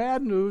with the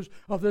bad news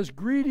of this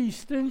greedy,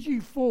 stingy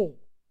fool.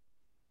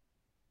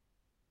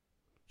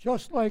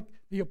 Just like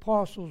the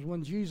apostles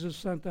when Jesus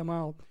sent them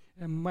out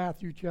in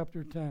Matthew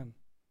chapter 10.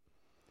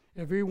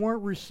 If he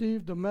weren't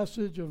received the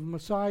message of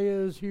Messiah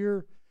is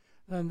here,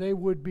 then they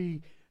would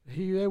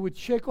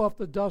shake off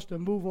the dust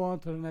and move on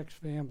to the next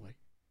family.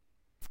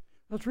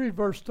 Let's read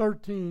verse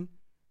 13,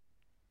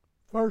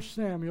 1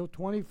 Samuel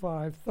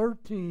 25,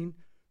 13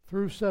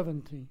 through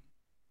 17.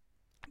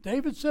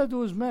 David said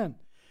to his men,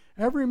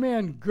 every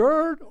man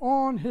gird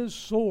on his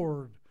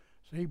sword.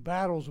 See,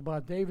 battles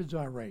about David's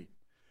irate.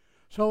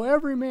 So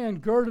every man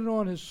girded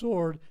on his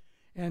sword,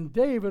 and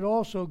David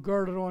also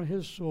girded on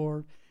his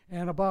sword,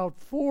 and about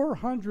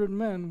 400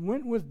 men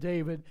went with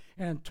David,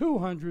 and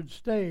 200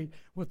 stayed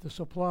with the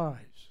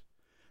supplies.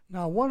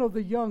 Now one of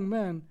the young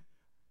men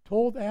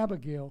told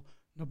Abigail,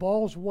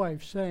 Nabal's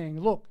wife,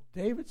 saying, look,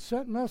 David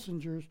sent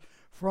messengers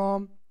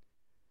from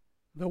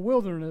the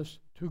wilderness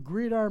to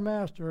greet our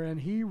master,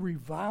 and he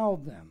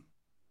reviled them.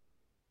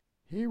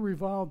 He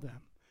reviled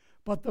them.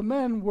 But the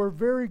men were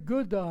very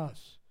good to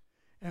us,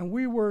 and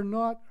we were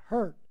not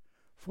hurt.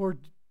 For,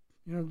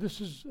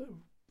 this is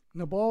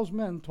Nabal's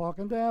men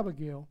talking to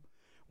Abigail.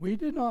 We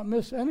did not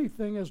miss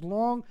anything as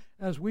long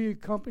as we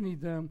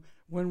accompanied them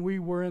when we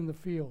were in the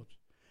fields.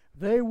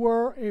 They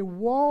were a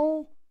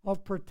wall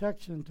of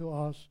protection to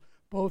us,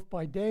 both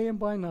by day and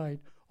by night,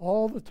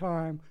 all the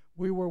time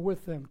we were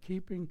with them,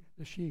 keeping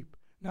the sheep.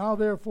 Now,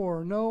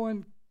 therefore, know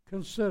and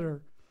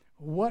consider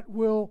what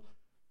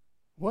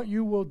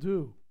you will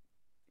do.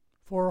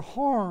 For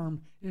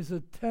harm is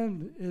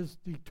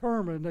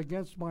determined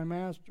against my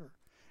master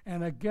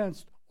and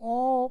against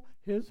all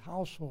his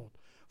household.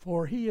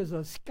 For he is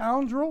a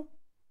scoundrel.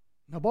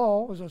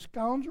 Nabal is a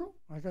scoundrel.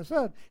 Like I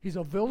said, he's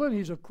a villain,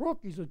 he's a crook,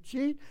 he's a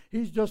cheat,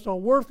 he's just a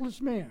worthless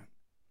man.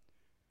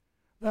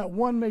 That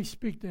one may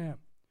speak to him.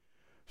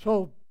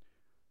 So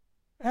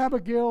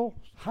Abigail's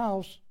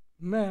house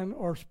men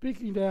are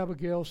speaking to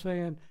Abigail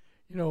saying,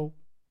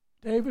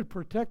 David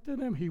protected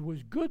him. He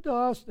was good to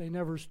us. They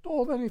never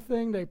stole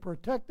anything. They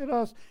protected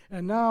us.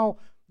 And now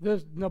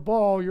this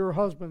Nabal, your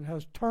husband,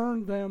 has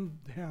turned them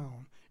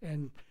down.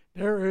 And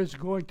there is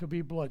going to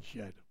be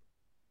bloodshed.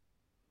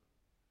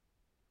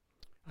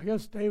 I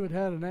guess David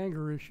had an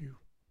anger issue.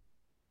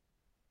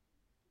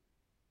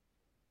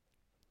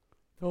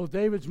 So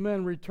David's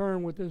men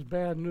return with this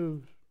bad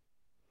news.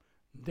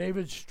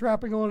 David's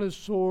strapping on his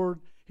sword.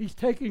 He's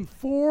taking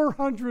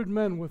 400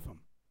 men with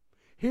him.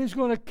 He's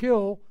going to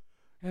kill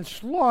and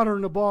slaughter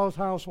Nabal's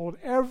household,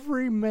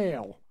 every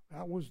male.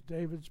 That was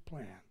David's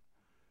plan.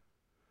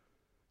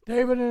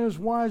 David and his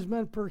wise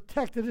men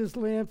protected his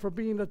land from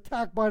being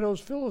attacked by those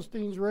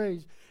Philistines'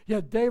 raids.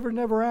 Yet David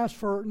never asked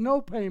for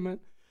no payment,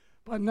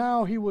 but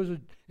now it was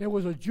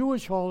a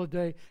Jewish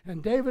holiday,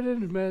 and David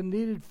and his men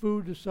needed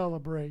food to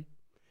celebrate,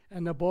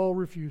 and Nabal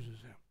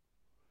refuses him.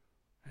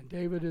 And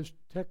David is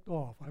ticked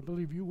off. I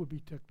believe you would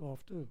be ticked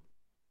off too.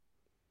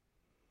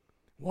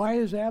 Why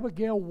is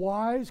Abigail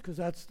wise? Because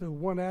that's the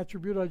one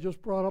attribute I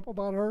just brought up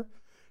about her.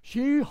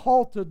 She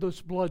halted this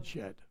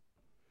bloodshed.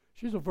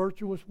 She's a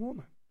virtuous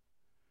woman.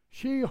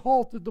 She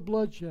halted the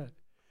bloodshed.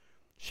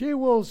 She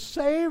will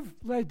save,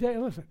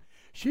 listen,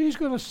 she's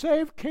going to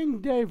save King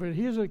David.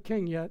 He isn't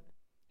king yet.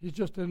 He's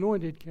just an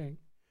anointed king.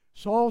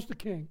 Saul's the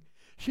king.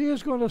 She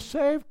is going to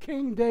save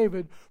King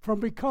David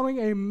from becoming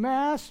a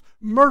mass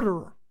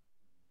murderer.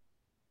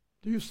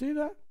 Do you see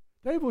that?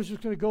 David was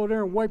just going to go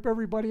there and wipe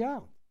everybody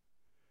out.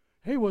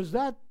 He was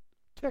that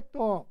ticked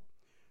off.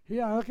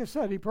 Like I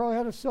said, he probably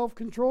had a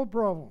self-control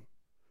problem.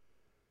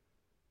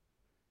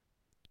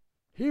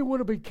 He would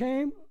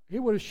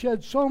have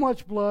shed so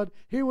much blood,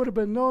 he would have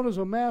been known as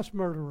a mass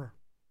murderer.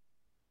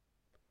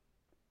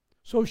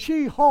 So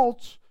she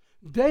halts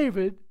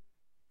David's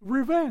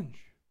revenge.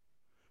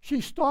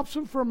 She stops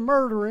him from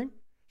murdering,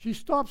 she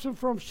stops him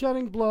from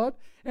shedding blood,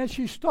 and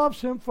she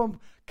stops him from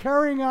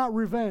carrying out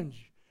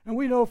revenge. And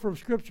we know from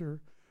Scripture,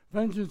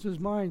 vengeance is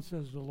mine,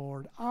 says the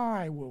Lord.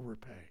 I will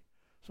repay.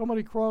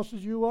 Somebody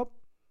crosses you up,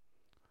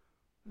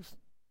 just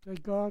say,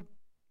 God,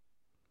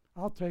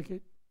 I'll take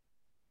it.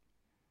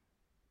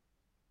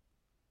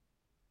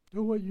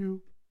 Do what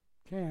you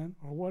can,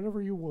 or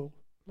whatever you will.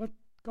 Let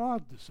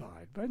God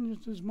decide.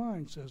 Vengeance is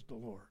mine, says the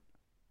Lord.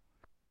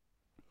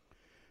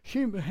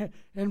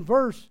 In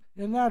verse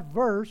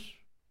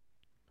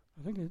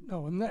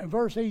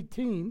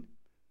 18,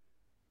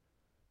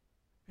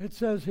 it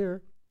says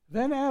here,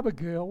 then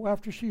Abigail,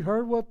 after she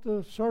heard what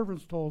the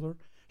servants told her,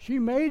 she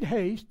made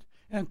haste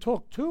and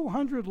took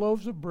 200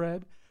 loaves of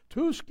bread,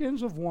 2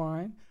 skins of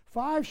wine,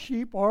 5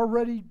 sheep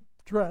already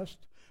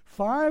dressed,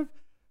 5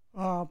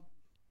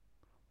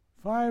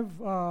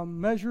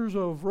 measures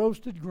of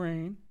roasted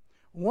grain,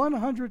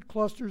 100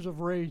 clusters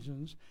of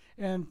raisins,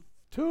 and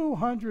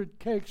 200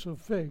 cakes of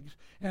figs,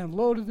 and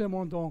loaded them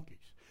on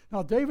donkeys.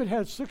 Now David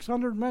had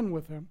 600 men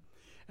with him,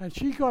 and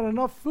she got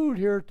enough food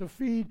here to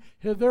feed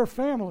their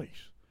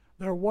families,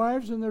 their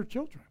wives and their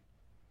children.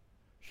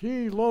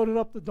 She loaded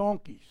up the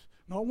donkeys.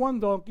 Not one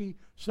donkey,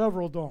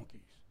 several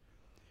donkeys.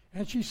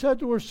 And she said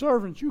to her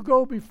servants, you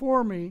go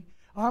before me,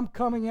 I'm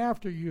coming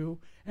after you.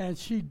 And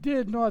she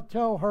did not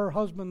tell her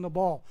husband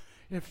Nabal.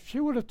 If she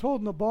would have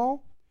told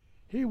Nabal,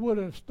 he would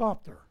have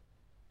stopped her.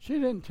 She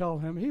didn't tell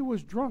him. He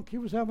was drunk. He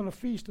was having a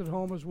feast at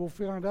home, as we'll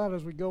find out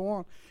as we go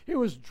on. He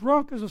was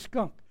drunk as a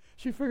skunk.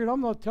 She figured,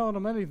 I'm not telling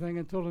him anything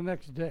until the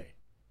next day.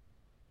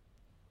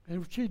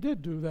 And she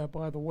did do that,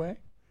 by the way.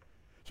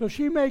 So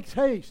she makes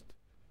haste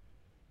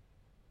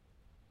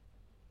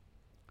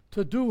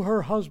to do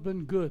her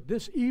husband good.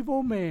 This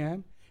evil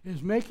man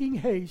is making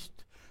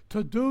haste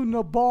to do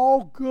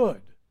Nabal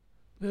good.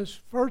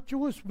 This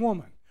virtuous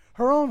woman,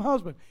 her own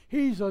husband.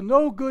 He's a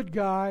no good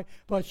guy,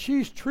 but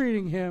she's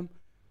treating him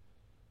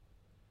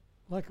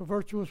like a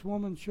virtuous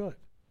woman should.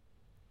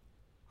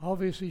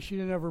 Obviously, she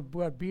didn't ever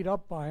get beat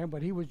up by him,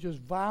 but he was just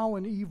vile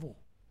and evil.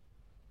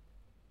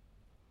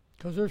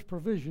 Because there's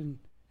provision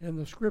in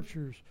the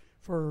scriptures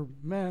for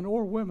men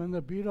or women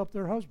that beat up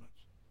their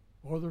husbands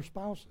or their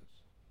spouses.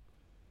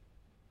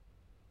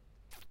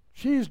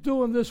 She's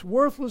doing this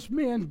worthless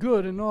man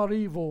good and not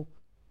evil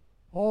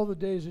all the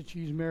days that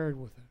she's married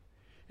with him.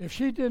 If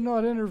she did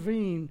not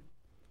intervene,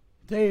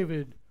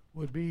 David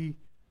would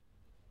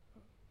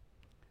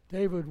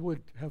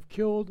have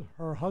killed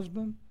her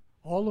husband,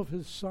 all of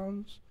his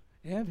sons,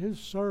 and his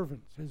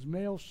servants, his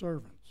male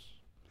servants.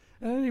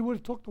 And then he would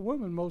have took the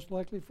women most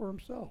likely for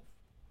himself.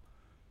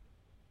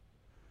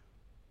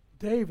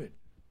 David,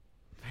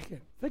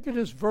 think of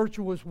this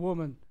virtuous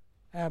woman,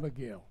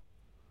 Abigail.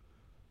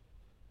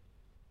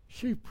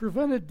 She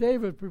prevented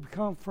David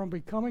from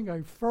becoming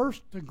a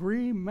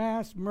first-degree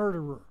mass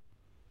murderer,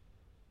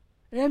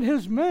 and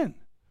his men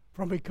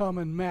from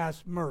becoming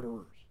mass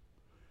murderers.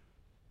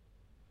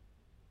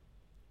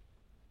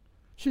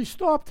 She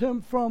stopped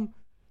him from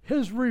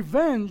his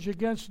revenge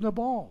against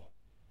Nabal.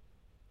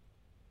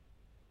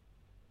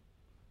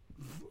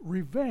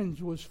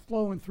 Revenge was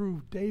flowing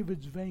through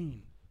David's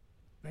veins.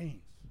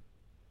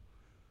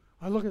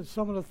 I look at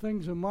some of the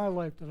things in my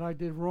life that I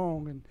did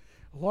wrong, and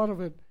a lot of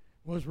it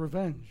was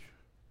revenge.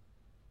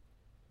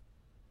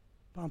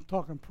 I'm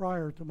talking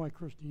prior to my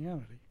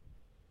Christianity.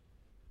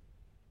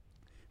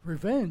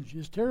 Revenge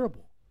is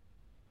terrible.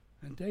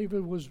 And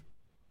David was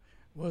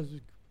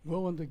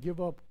willing to give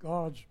up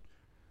God's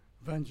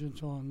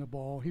vengeance on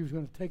Nabal. He was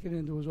going to take it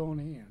into his own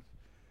hands.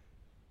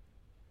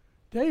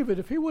 David,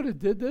 if he would have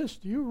did this,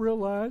 do you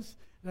realize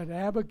that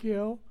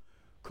Abigail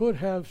could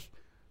have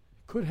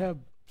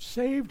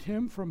saved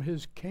him from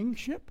his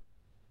kingship?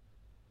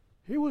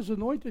 He was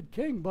anointed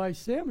king by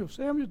Samuel.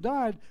 Samuel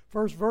died,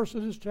 first verse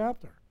of this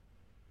chapter.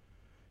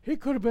 He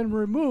could have been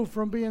removed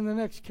from being the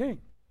next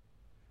king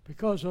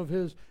because of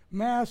his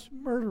mass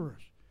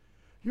murderers.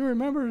 You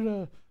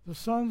remember the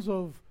sons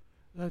of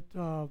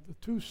the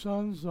 2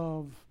 sons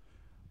of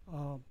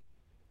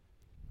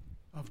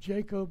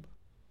Jacob,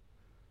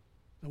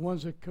 the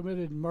ones that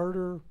committed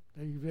murder.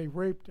 They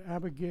raped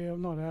Abigail,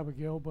 not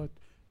Abigail, but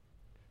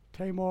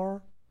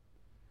Tamar,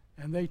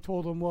 and they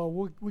told them, well,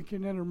 we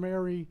can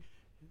intermarry,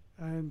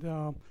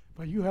 and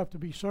but you have to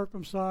be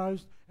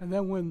circumcised. And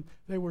then when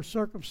they were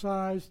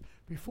circumcised,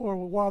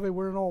 while they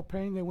were in all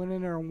pain, they went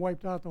in there and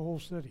wiped out the whole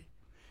city.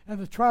 And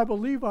the tribe of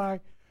Levi,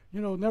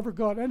 never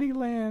got any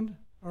land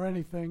or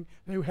anything.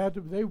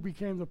 They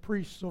became the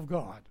priests of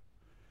God.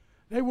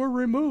 They were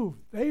removed.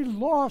 They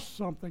lost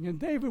something, and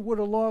David would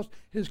have lost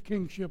his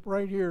kingship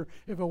right here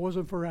if it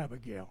wasn't for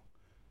Abigail.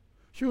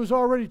 She was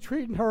already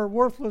treating her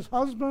worthless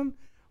husband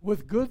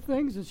with good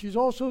things, and she's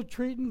also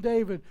treating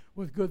David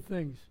with good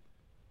things.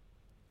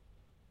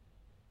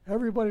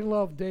 Everybody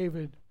loved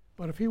David,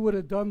 but if he would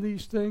have done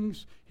these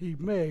things, he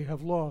may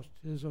have lost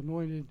his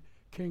anointed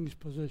king's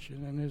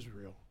position in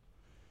Israel.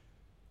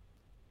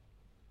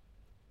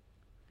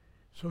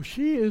 So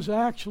she is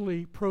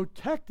actually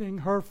protecting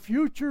her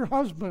future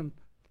husband,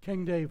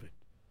 King David.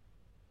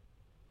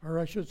 Or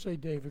I should say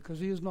David, because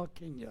he is not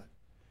king yet.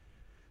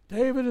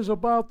 David is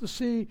about to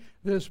see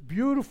this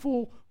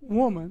beautiful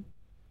woman,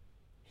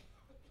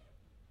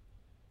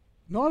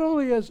 not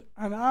only as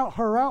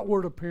her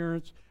outward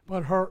appearance,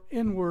 but her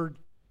inward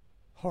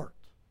heart.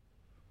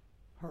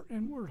 Her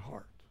inward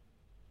heart.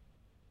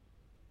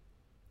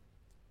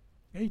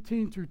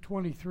 18 through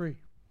 23.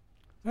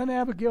 Then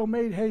Abigail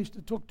made haste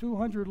and took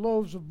 200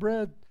 loaves of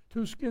bread,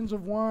 2 skins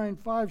of wine,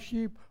 5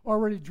 sheep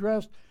already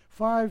dressed,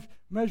 5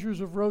 measures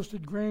of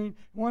roasted grain,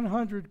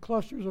 100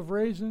 clusters of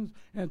raisins,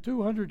 and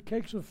 200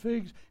 cakes of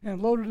figs,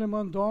 and loaded them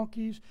on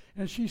donkeys.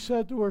 And she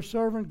said to her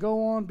servant,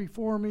 "Go on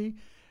before me,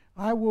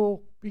 I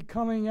will be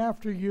coming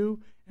after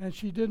you." And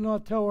she did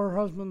not tell her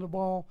husband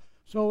Nabal.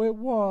 So it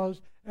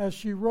was, as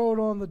she rode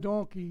on the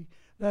donkey,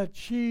 that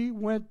she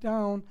went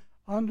down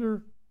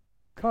under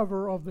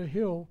cover of the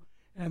hill,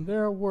 and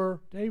there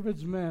were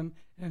David's men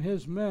and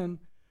his men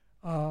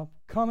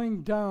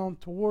coming down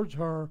towards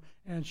her,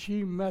 and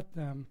she met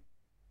them.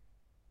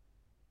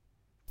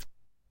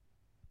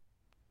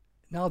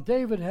 Now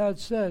David had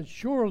said,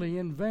 "Surely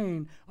in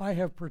vain I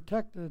have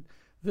protected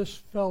this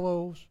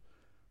fellow's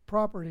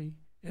property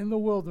in the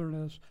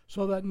wilderness,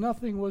 so that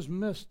nothing was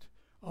missed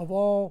of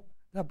all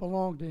that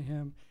belonged to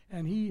him,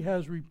 and he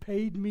has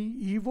repaid me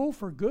evil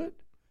for good.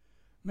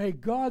 May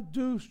God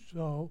do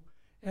so,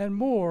 and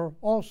more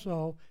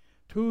also,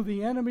 to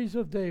the enemies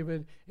of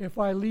David, if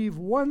I leave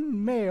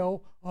one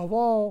male of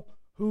all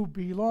who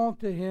belong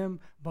to him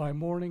by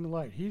morning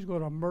light." He's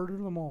going to murder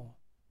them all.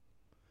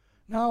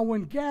 Now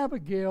when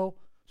Abigail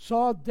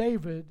saw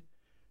David,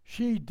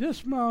 she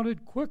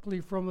dismounted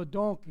quickly from the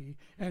donkey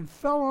and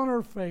fell on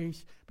her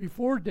face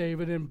before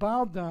David and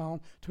bowed down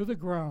to the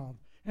ground.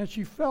 And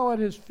she fell at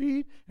his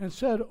feet and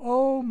said,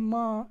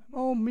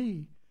 on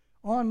me,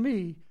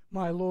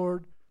 my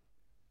Lord,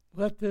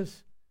 let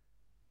this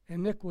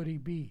iniquity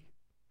be.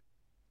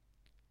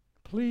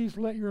 Please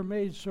let your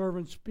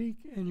maidservant speak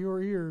in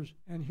your ears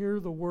and hear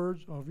the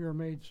words of your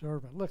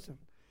maidservant. Listen,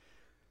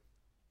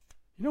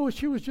 you know what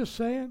she was just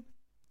saying?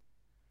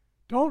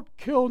 Don't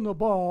kill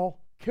Nabal,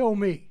 kill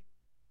me.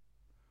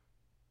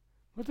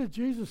 What did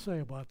Jesus say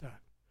about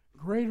that?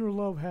 Greater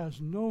love has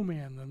no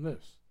man than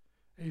this.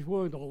 He's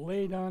willing to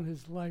lay down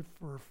his life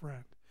for a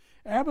friend.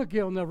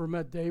 Abigail never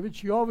met David.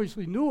 She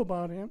obviously knew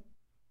about him.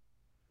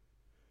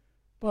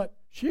 But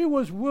she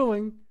was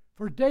willing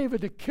for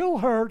David to kill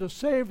her to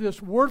save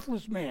this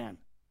worthless man.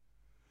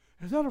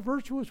 Is that a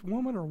virtuous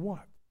woman or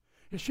what?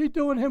 Is she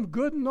doing him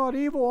good and not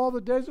evil all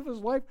the days of his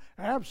life?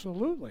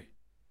 Absolutely.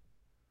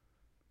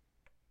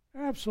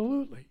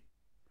 Absolutely.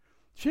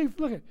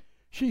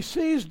 She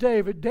sees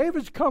David.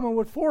 David's coming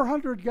with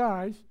 400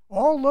 guys,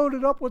 all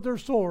loaded up with their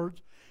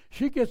swords.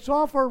 She gets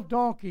off her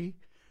donkey.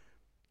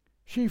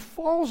 She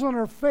falls on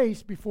her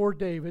face before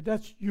David.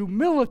 That's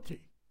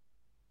humility.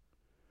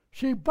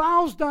 She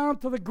bows down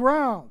to the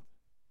ground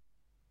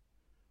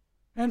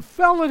and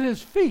fell at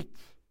his feet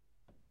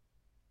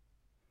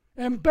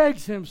and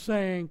begs him,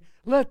 saying,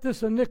 "Let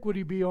this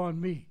iniquity be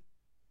on me."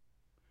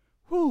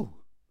 Whew.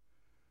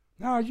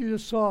 Now you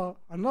just saw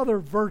another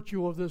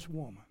virtue of this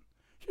woman.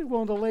 She's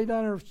willing to lay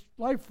down her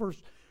life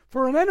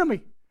for an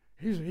enemy.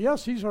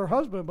 He's her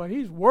husband, but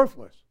he's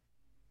worthless.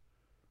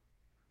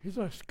 He's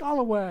a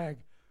scalawag.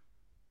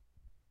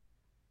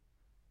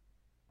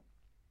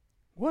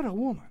 What a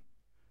woman.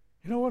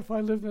 You know what? If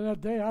I lived in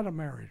that day, I'd have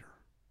married her.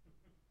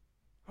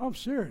 I'm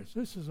serious.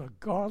 This is a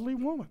godly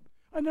woman.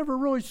 I never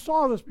really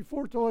saw this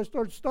before until I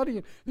started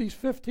studying these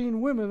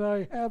 15 women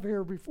I have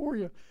here before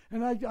you,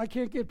 and I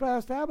can't get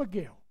past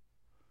Abigail.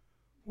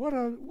 What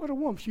a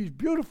woman. She's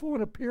beautiful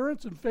in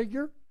appearance and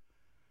figure.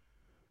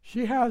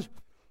 She has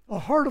a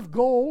heart of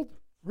gold,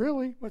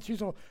 really, but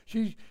she's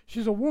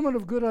a woman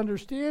of good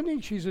understanding.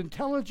 She's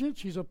intelligent.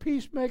 She's a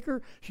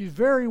peacemaker. She's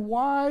very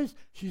wise.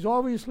 She's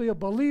obviously a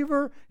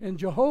believer in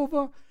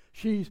Jehovah.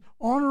 She's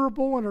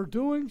honorable in her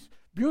doings,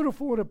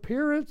 beautiful in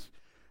appearance,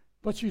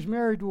 but she's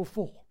married to a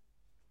fool.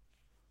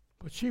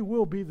 But she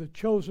will be the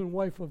chosen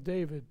wife of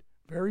David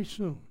very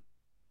soon.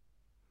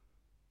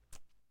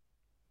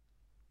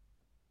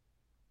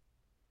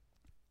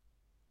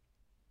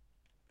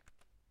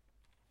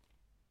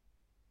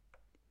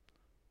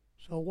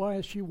 So why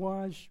is she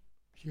wise?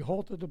 She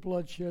halted the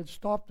bloodshed,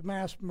 stopped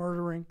mass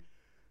murdering,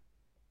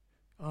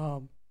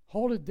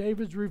 halted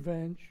David's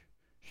revenge.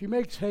 She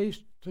makes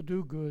haste to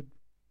do good.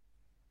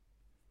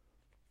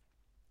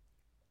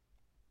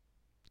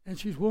 And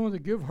she's willing to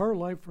give her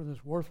life for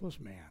this worthless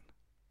man.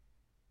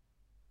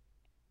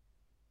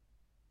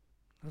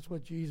 That's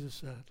what Jesus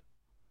said.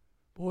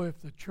 Boy, if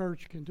the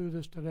church can do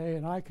this today,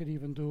 and I could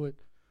even do it,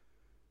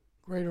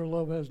 greater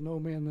love has no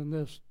man than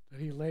this, that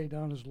he laid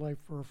down his life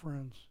for our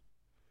friends.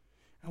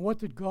 And what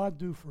did God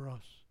do for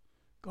us?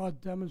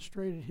 God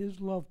demonstrated his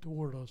love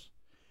toward us.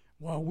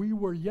 While we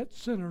were yet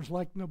sinners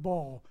like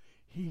Nabal,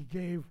 he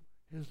gave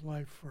his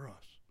life for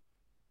us.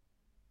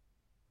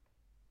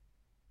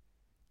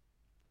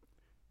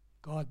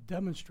 God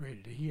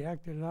demonstrated it. He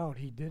acted it out.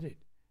 He did it.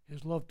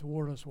 His love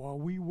toward us. While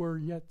we were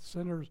yet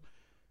sinners,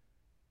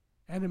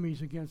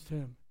 enemies against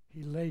him,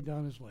 he laid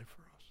down his life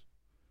for us.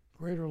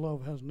 Greater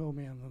love has no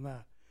man than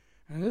that.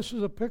 And this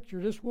is a picture,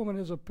 this woman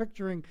is a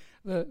picturing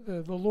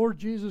the Lord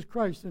Jesus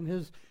Christ and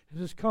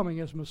his coming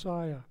as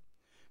Messiah.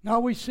 Now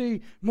we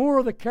see more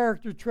of the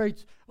character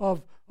traits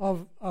of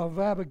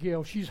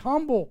Abigail. She's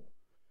humble.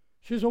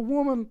 She's a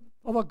woman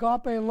of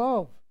agape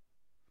love.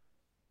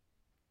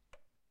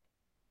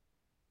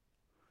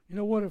 You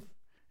know what,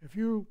 if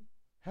you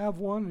have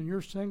one and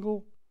you're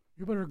single,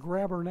 you better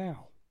grab her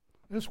now.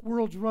 This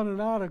world's running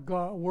out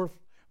of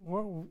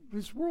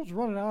this world's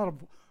running out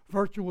of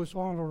virtuous,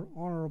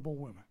 honorable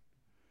women,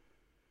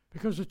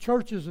 because the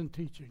church isn't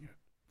teaching it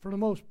for the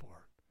most part.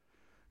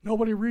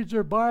 Nobody reads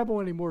their Bible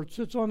anymore. It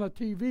sits on the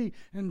TV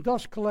and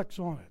dust collects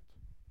on it.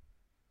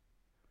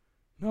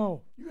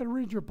 No, you got to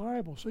read your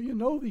Bible so you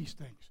know these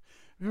things.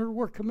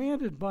 We're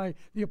commanded by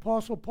the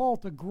Apostle Paul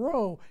to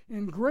grow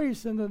in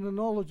grace and in the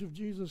knowledge of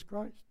Jesus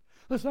Christ.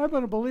 Listen, I've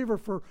been a believer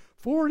for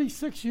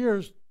 46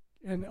 years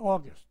in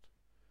August,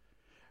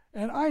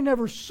 and I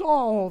never saw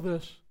all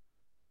this.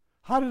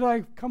 How did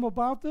I come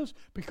about this?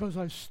 Because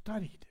I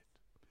studied it.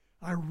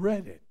 I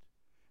read it.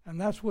 And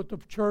that's what the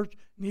church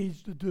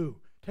needs to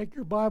do. Take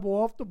your Bible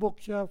off the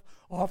bookshelf,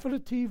 off of the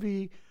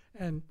TV,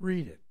 and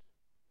read it.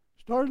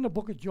 Start in the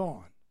book of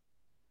John.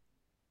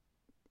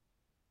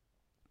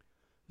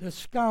 This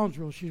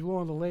scoundrel, she's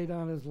willing to lay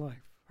down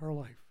her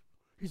life.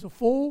 He's a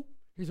fool,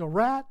 he's a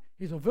rat,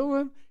 he's a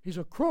villain, he's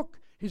a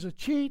crook, he's a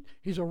cheat,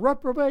 he's a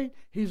reprobate,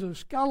 he's a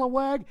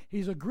scalawag,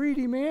 he's a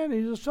greedy man,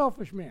 he's a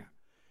selfish man.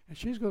 And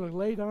she's going to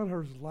lay down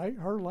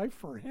her life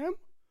for him?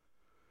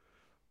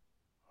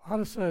 I'd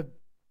have said,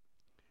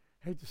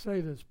 hate to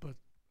say this, but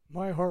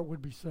my heart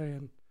would be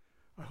saying,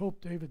 I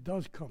hope David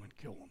does come and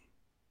kill him.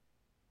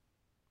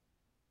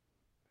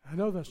 I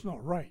know that's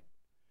not right,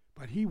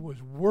 but he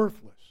was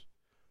worthless.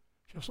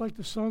 Just like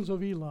the sons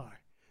of Eli.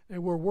 They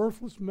were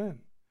worthless men.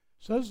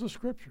 Says the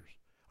Scriptures.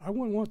 I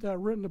wouldn't want that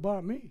written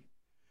about me.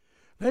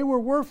 They were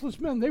worthless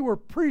men. They were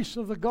priests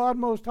of the God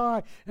Most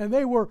High, and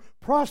they were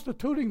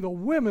prostituting the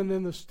women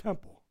in this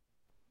temple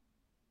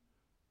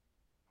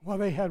while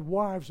they had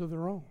wives of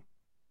their own.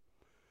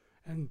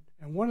 And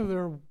one of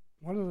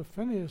the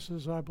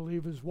Phinehas's, I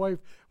believe, his wife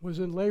was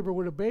in labor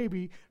with a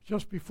baby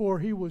just before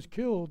he was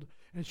killed,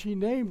 and she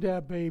named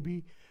that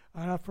baby,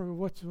 and I forget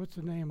what's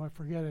the name, I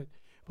forget it,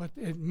 but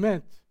it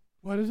meant,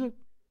 what is it?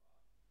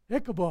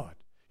 Ichabod.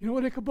 You know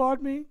what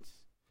Ichabod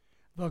means?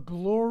 The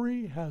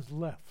glory has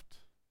left.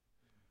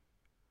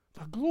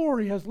 The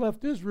glory has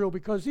left Israel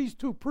because these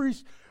two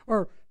priests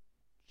are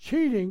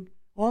cheating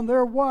on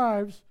their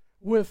wives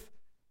with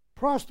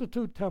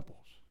prostitute temples.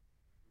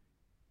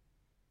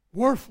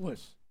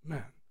 Worthless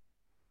men.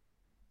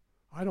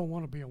 I don't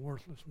want to be a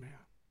worthless man.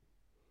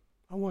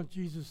 I want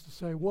Jesus to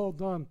say, well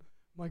done,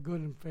 my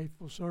good and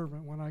faithful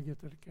servant, when I get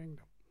to the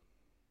kingdom.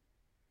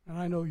 And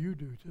I know you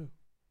do too.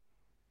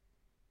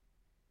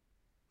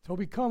 So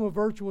become a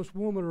virtuous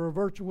woman or a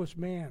virtuous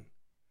man.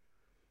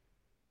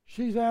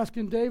 She's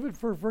asking David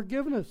for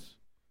forgiveness.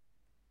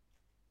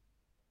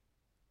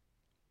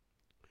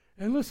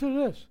 And listen to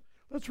this.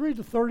 Let's read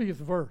the 30th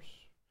verse.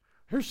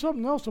 Here's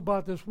something else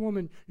about this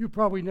woman you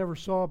probably never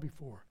saw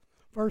before.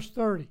 Verse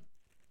 30.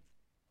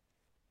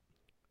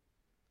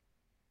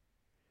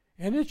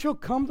 And it shall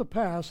come to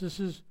pass, this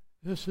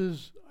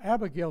is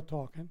Abigail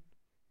talking,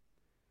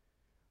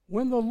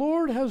 when the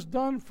Lord has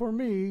done for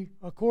me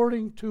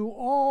according to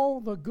all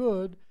the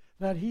good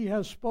that he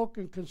has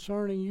spoken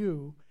concerning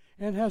you,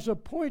 and has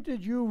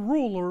appointed you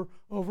ruler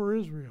over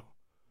Israel.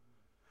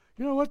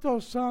 You know what?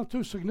 Doesn't sound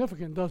too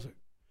significant, does it?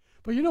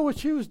 But you know what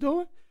she was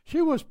doing?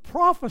 She was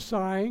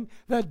prophesying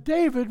that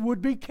David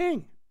would be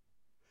king.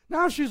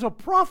 Now she's a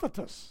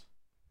prophetess.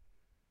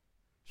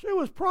 She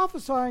was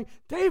prophesying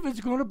David's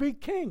going to be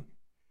king.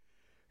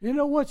 You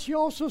know what she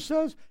also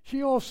says?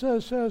 She also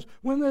says,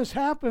 when this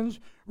happens,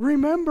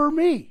 remember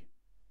me.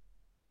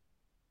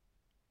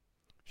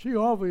 She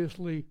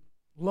obviously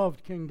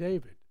loved King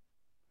David,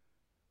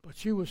 but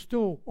she was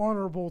still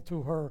honorable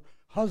to her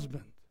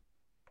husband.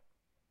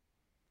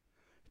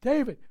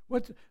 David,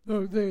 what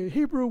the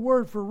Hebrew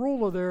word for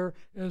ruler there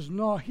is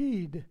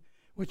nahid,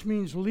 which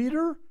means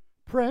leader,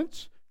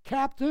 prince,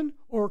 captain,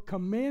 or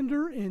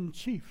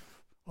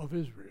commander-in-chief of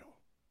Israel.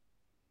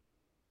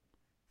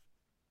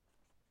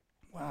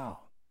 Wow.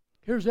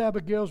 Here's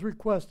Abigail's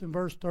request in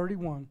verse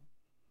 31.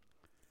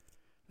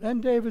 Then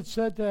David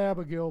said to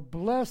Abigail,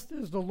 blessed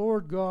is the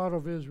Lord God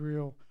of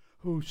Israel,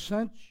 who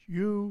sent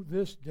you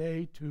this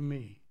day to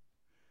me.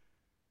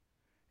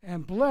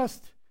 And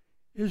blessed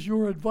is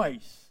your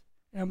advice,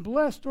 and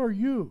blessed are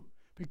you,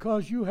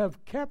 because you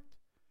have kept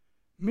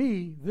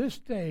me this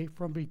day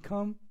from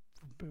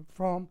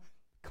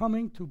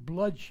coming to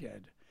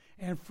bloodshed,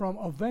 and from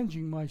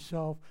avenging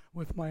myself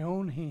with my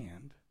own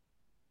hand.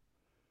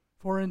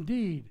 For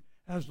indeed,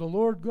 as the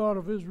Lord God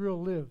of Israel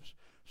lives,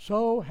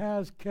 so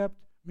has kept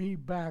me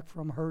back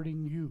from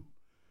hurting you,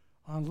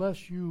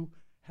 unless you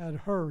had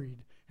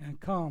hurried and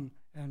come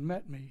and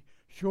met me.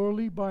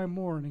 Surely by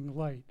morning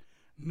light,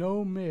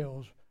 no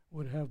males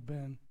would have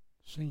been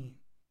seen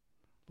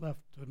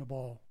left in the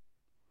ball.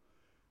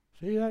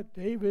 See that?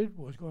 David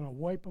was going to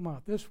wipe them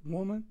out. This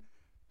woman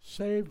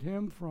saved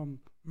him from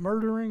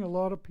murdering a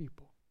lot of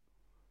people.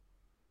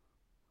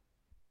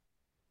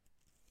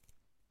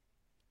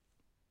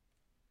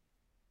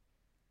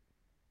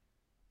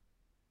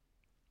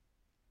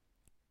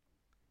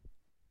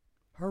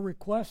 Her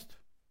request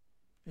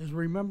is,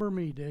 remember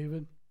me,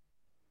 David.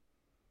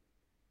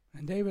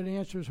 And David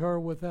answers her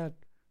with that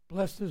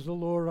Blessed is the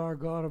Lord our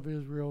God of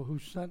Israel, who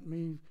sent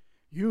me,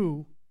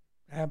 you,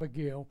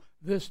 Abigail,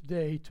 this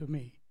day to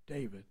me,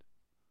 David.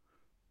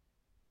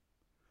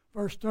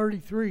 Verse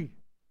 33,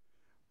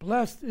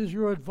 blessed is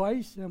your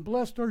advice, and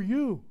blessed are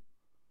you,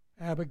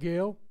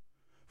 Abigail,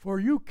 for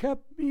you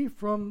kept me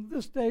from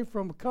this day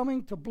from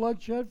coming to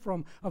bloodshed,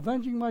 from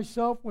avenging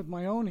myself with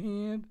my own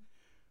hand.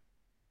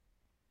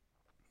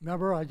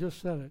 Remember, I just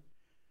said it.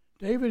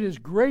 David is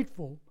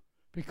grateful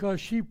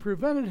because she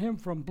prevented him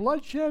from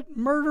bloodshed,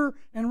 murder,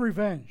 and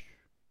revenge.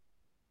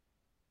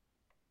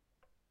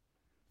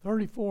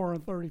 34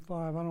 and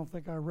 35, I don't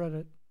think I read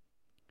it.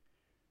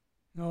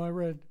 No, I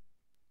read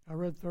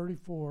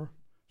 34.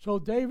 So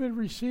David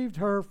received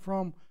her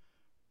from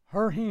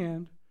her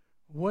hand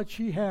what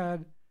she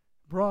had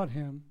brought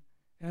him,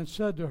 and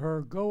said to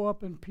her, go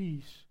up in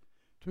peace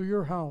to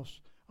your house.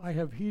 I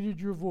have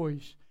heeded your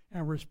voice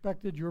and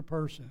respected your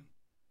person.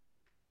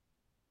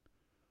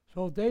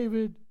 So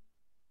David's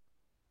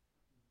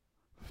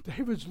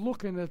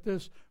looking at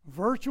this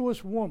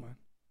virtuous woman,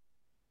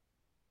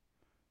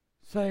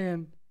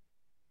 saying,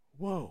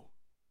 whoa,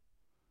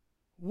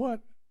 what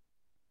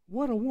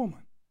a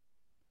woman.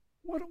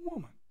 What a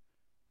woman.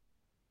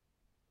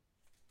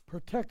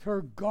 Protect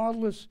her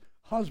godless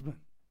husband.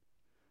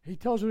 He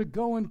tells her to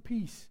go in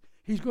peace.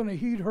 He's going to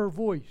heed her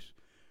voice.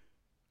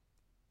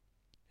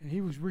 And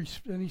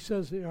he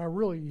says,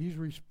 he's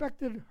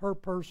respected her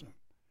person.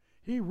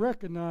 He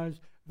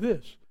recognized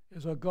this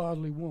is a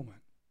godly woman.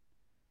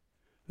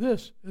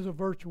 This is a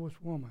virtuous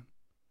woman.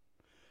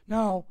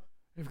 Now,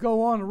 if you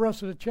go on the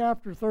rest of the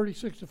chapter,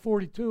 36 to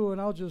 42, and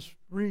I'll just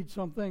read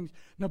some things.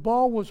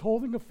 Nabal was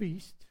holding a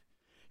feast.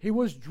 He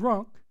was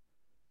drunk.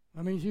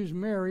 That means he was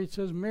merry. It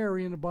says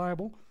merry in the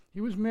Bible. He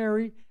was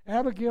merry.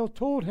 Abigail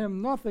told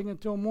him nothing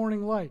until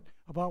morning light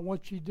about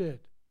what she did.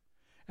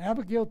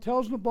 Abigail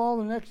tells Nabal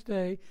the next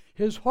day,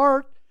 his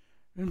heart,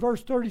 in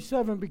verse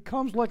 37,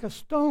 becomes like a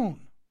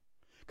stone.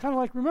 Kind of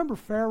like, remember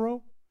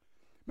Pharaoh?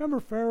 Remember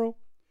Pharaoh?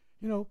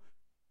 You know,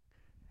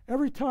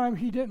 every time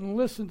he didn't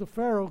listen to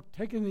Pharaoh,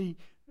 taking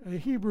the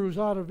Hebrews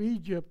out of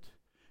Egypt,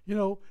 you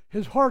know,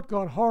 his heart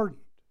got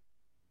hardened.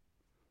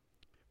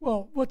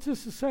 Well, what's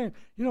this is saying?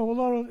 You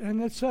know,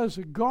 and it says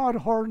that God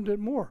hardened it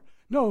more.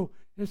 No,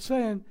 it's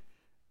saying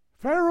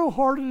Pharaoh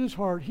hardened his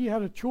heart. He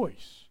had a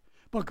choice.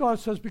 But God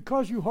says,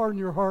 because you harden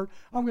your heart,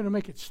 I'm going to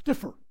make it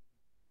stiffer.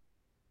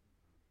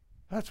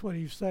 That's what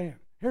he's saying.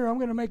 Here, I'm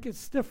going to make it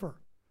stiffer.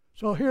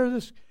 So here,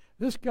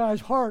 this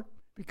guy's heart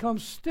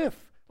becomes stiff,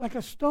 like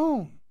a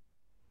stone.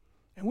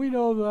 And we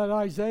know that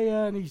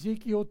Isaiah and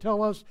Ezekiel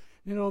tell us,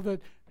 you know,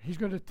 that he's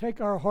going to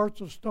take our hearts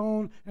of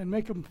stone and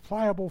make them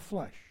pliable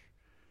flesh.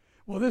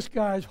 Well, this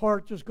guy's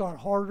heart just got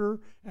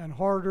harder and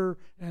harder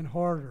and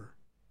harder.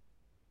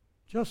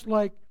 Just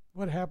like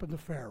what happened to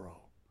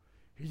Pharaoh.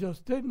 He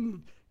just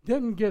didn't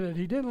get it.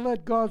 He didn't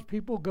let God's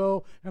people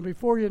go, and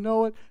before you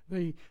know it,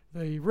 the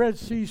Red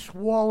Sea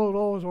swallowed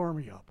all his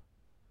army up.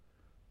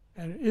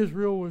 And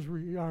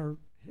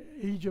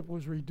Egypt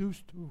was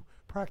reduced to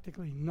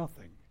practically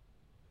nothing.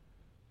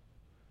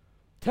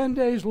 10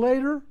 days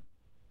later,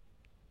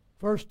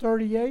 verse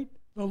 38,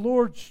 the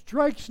Lord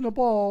strikes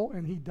Nabal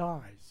and he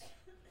dies.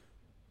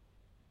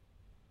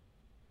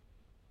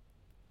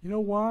 You know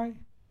why?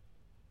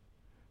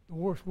 The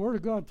Word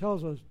of God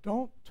tells us,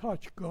 don't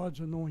touch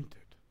God's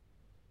anointed.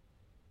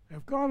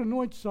 If God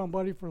anoints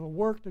somebody for the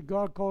work that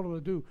God called him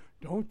to do,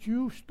 don't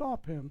you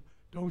stop him.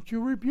 Don't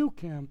you rebuke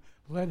him.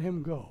 Let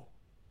him go.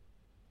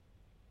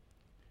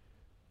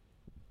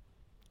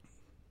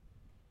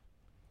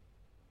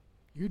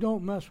 You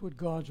don't mess with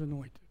God's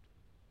anointed.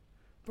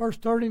 Verse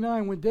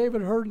 39, when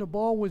David heard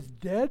Nabal was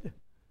dead,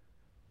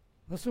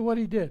 listen to what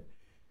he did.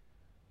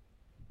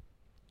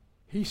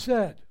 He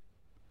said,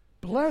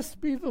 blessed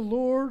be the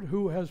Lord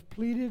who has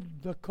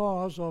pleaded the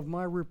cause of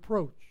my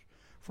reproach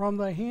from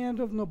the hand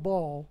of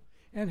Nabal,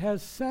 and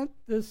has sent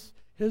his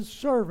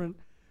servant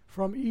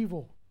from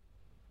evil,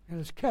 and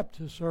has kept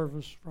his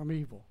service from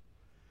evil.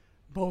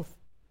 Both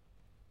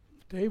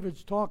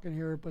David's talking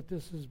here, but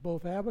this is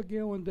both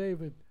Abigail and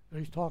David that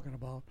he's talking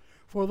about.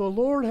 For the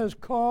Lord has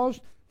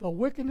caused the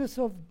wickedness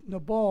of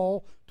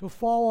Nabal to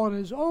fall on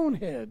his own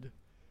head.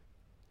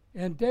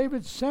 And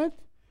David sent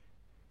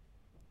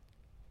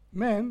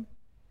men,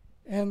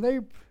 and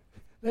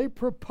they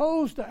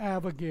proposed to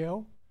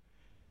Abigail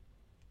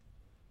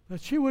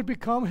that she would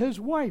become his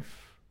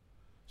wife.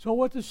 So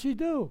what does she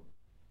do?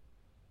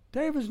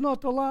 David's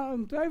not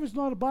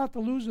about to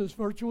lose this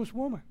virtuous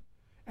woman,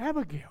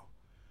 Abigail.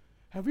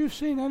 Have you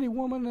seen any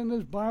woman in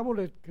this Bible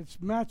that could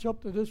match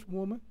up to this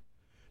woman?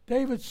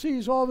 David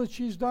sees all that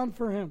she's done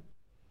for him.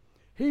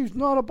 He's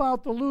not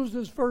about to lose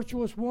this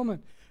virtuous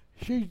woman.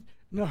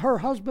 Her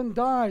husband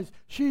dies.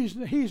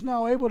 He's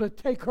now able to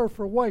take her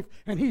for wife,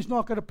 and he's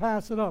not going to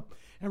pass it up.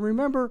 And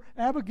remember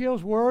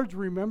Abigail's words,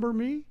 remember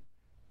me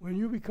when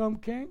you become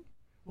king?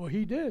 Well,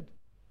 he did.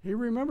 He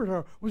remembered her.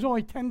 It was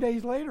only 10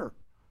 days later.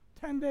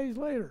 10 days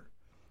later.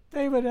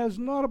 David is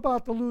not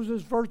about to lose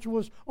his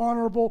virtuous,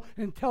 honorable,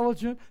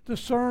 intelligent,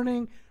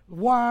 discerning,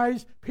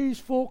 wise,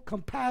 peaceful,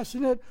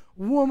 compassionate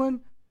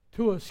woman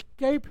to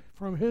escape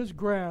from his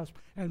grasp.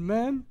 And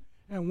men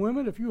and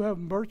women, if you have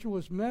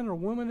virtuous men or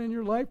women in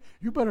your life,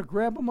 you better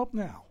grab them up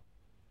now.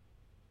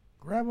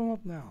 Grab them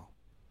up now.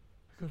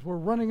 Because we're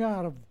running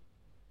out of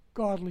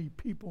godly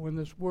people in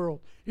this world.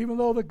 Even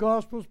though the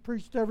gospel's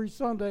preached every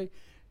Sunday,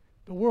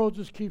 the world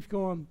just keeps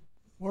going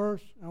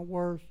worse and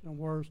worse and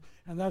worse.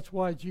 And that's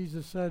why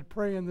Jesus said,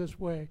 pray in this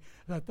way,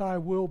 that thy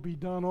will be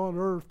done on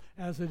earth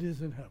as it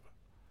is in heaven.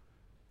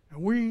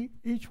 And we,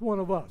 each one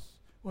of us,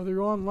 whether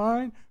you're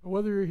online or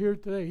whether you're here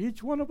today,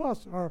 each one of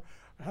us,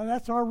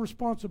 that's our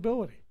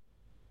responsibility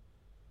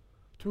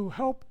to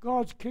help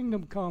God's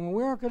kingdom come. And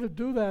we aren't going to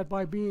do that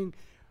by being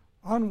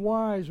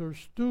unwise or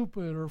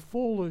stupid or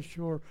foolish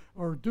or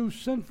do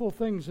sinful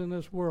things in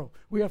this world.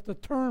 We have to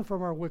turn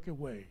from our wicked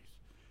ways,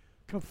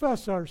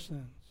 confess our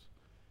sins.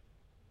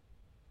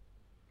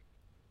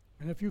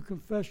 And if you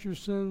confess your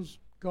sins,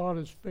 God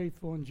is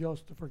faithful and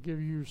just to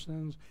forgive you your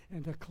sins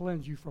and to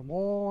cleanse you from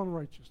all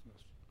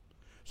unrighteousness.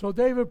 So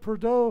David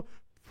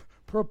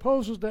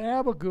proposes to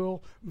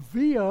Abigail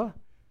via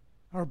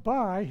or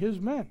by his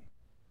men.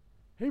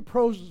 He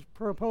proposes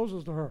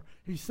to her.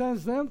 He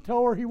sends them,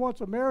 tell her he wants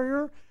to marry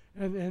her,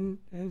 and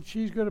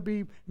she's going to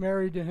be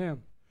married to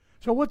him.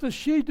 So what does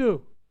she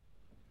do?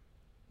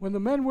 When the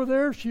men were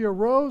there, she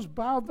arose,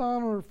 bowed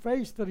down on her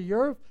face to the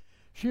earth.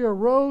 She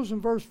arose in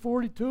verse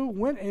 42,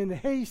 went in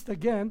haste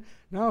again.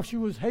 Now she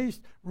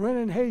ran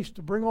in haste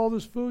to bring all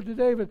this food to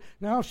David.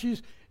 Now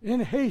she's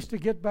in haste to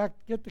get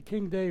to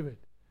King David.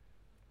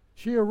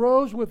 She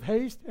arose with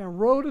haste and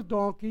rode a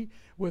donkey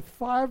with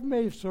 5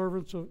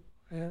 maidservants of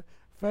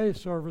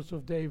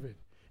David.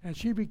 And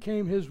she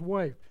became his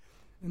wife.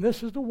 And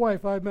this is the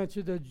wife I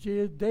mentioned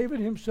that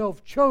David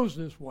himself chose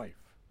this wife.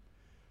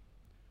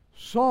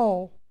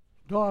 Saul's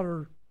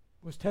daughter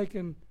was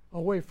taken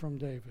away from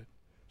David.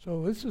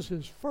 So this is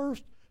his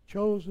first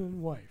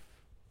chosen wife.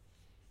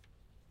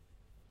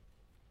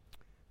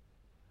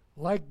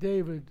 Like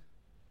David,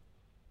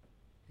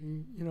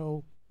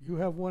 you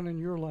have one in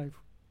your life,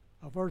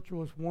 a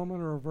virtuous woman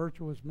or a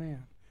virtuous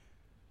man.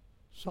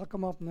 Suck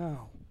them up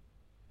now.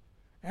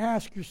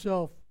 Ask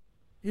yourself,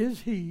 is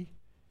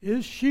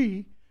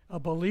she a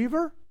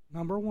believer?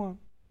 Number 1.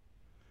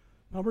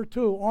 Number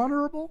 2,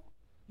 honorable.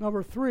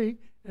 Number 3,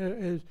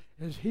 is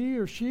he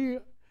or she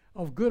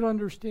of good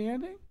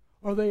understanding?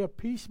 Are they a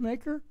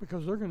peacemaker?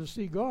 Because they're going to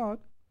see God.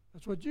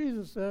 That's what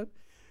Jesus said.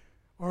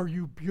 Are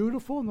you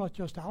beautiful, not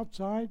just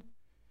outside?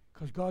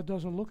 Because God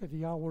doesn't look at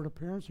the outward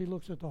appearance. He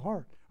looks at the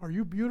heart. Are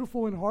you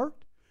beautiful in heart?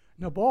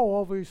 Nabal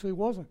obviously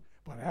wasn't,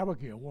 but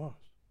Abigail was.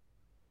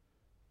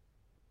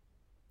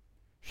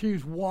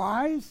 She's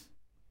wise.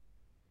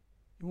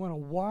 You want a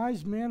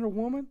wise man or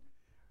woman?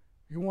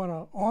 You want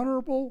an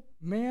honorable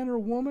man or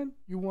woman?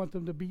 You want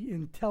them to be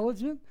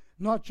intelligent,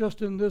 not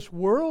just in this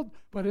world,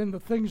 but in the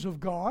things of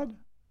God.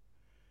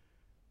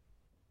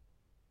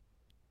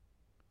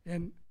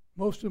 And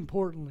most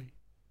importantly,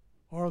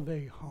 are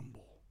they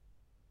humble?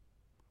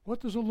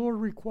 What does the Lord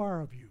require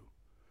of you?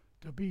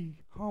 To be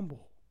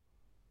humble,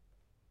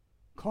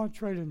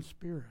 contrite in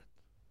spirit.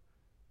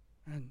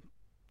 And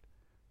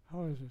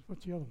how is it?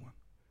 What's the other one?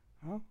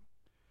 Huh?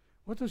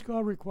 What does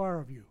God require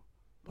of you?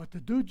 But to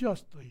do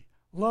justly,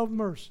 love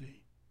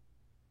mercy,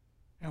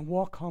 and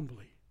walk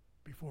humbly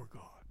before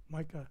God.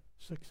 Micah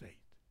 6:8.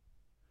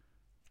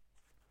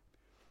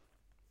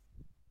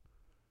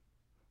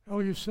 Oh,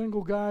 you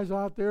single guys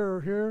out there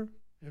or here,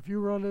 if you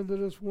run into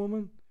this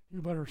woman,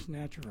 you better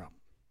snatch her up.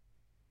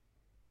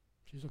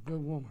 She's a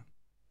good woman.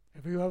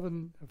 If you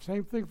haven't,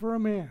 same thing for a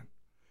man.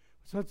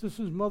 Since this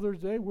is Mother's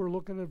Day, we're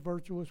looking at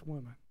virtuous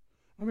women.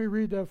 Let me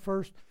read that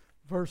first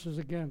verses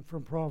again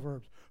from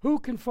Proverbs. Who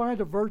can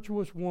find a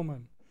virtuous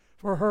woman?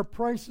 For her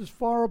price is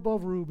far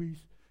above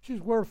rubies.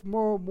 She's worth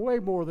way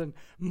more than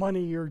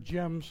money or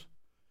gems.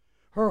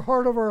 Her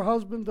heart of her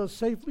husband does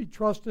safely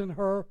trust in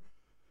her.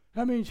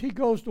 That means he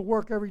goes to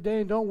work every day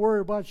and don't worry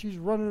about she's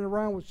running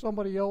around with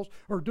somebody else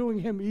or doing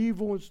him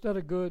evil instead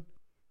of good.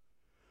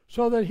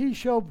 So that he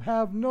shall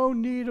have no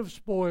need of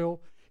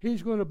spoil.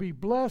 He's going to be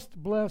blessed,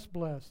 blessed,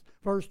 blessed.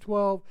 Verse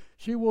 12,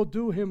 she will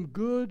do him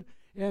good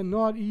and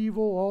not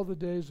evil all the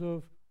days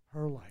of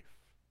her life.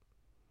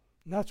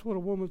 And that's what a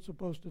woman's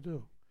supposed to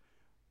do.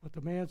 But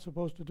the man's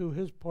supposed to do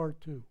his part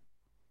too.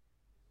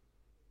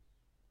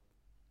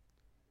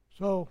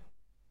 So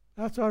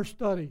that's our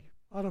study.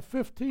 Out of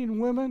 15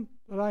 women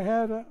that I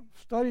had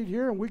studied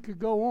here, and we could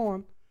go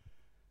on,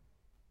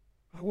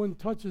 I wouldn't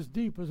touch as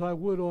deep as I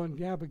would on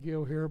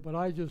Abigail here, but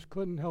I just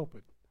couldn't help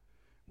it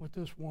with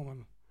this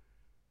woman.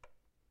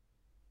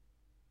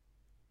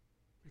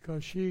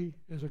 Because she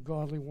is a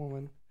godly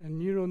woman. And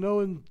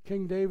knowing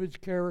King David's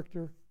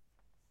character,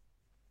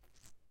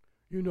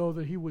 you know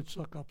that he would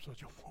suck up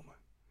such a woman.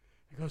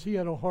 Because he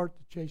had a heart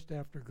to chase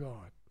after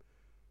God.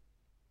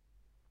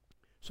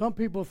 Some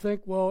people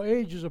think, well,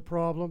 age is a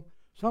problem.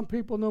 Some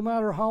people, no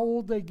matter how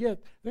old they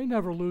get, they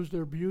never lose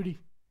their beauty.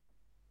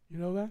 You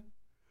know that?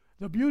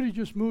 The beauty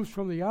just moves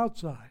from the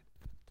outside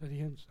to the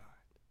inside.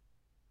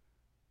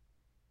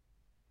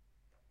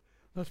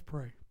 Let's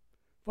pray.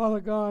 Father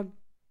God,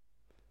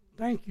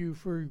 thank you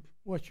for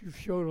what you've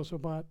showed us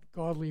about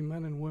godly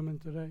men and women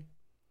today.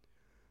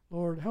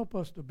 Lord, help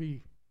us to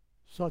be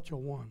such a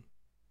one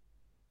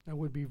that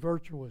would be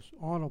virtuous,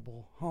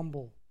 honorable,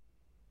 humble,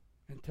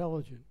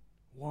 intelligent,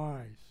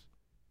 wise,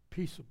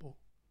 peaceable,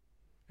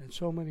 and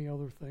so many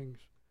other things.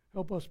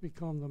 Help us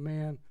become the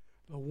man,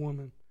 the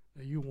woman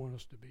that you want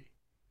us to be.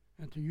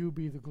 And to you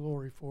be the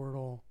glory for it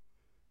all.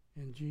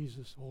 In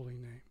Jesus' holy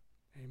name,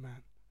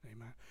 amen.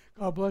 Amen.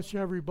 God bless you,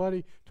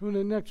 everybody. Tune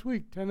in next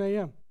week, 10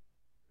 a.m.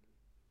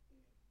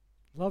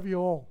 Love you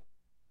all.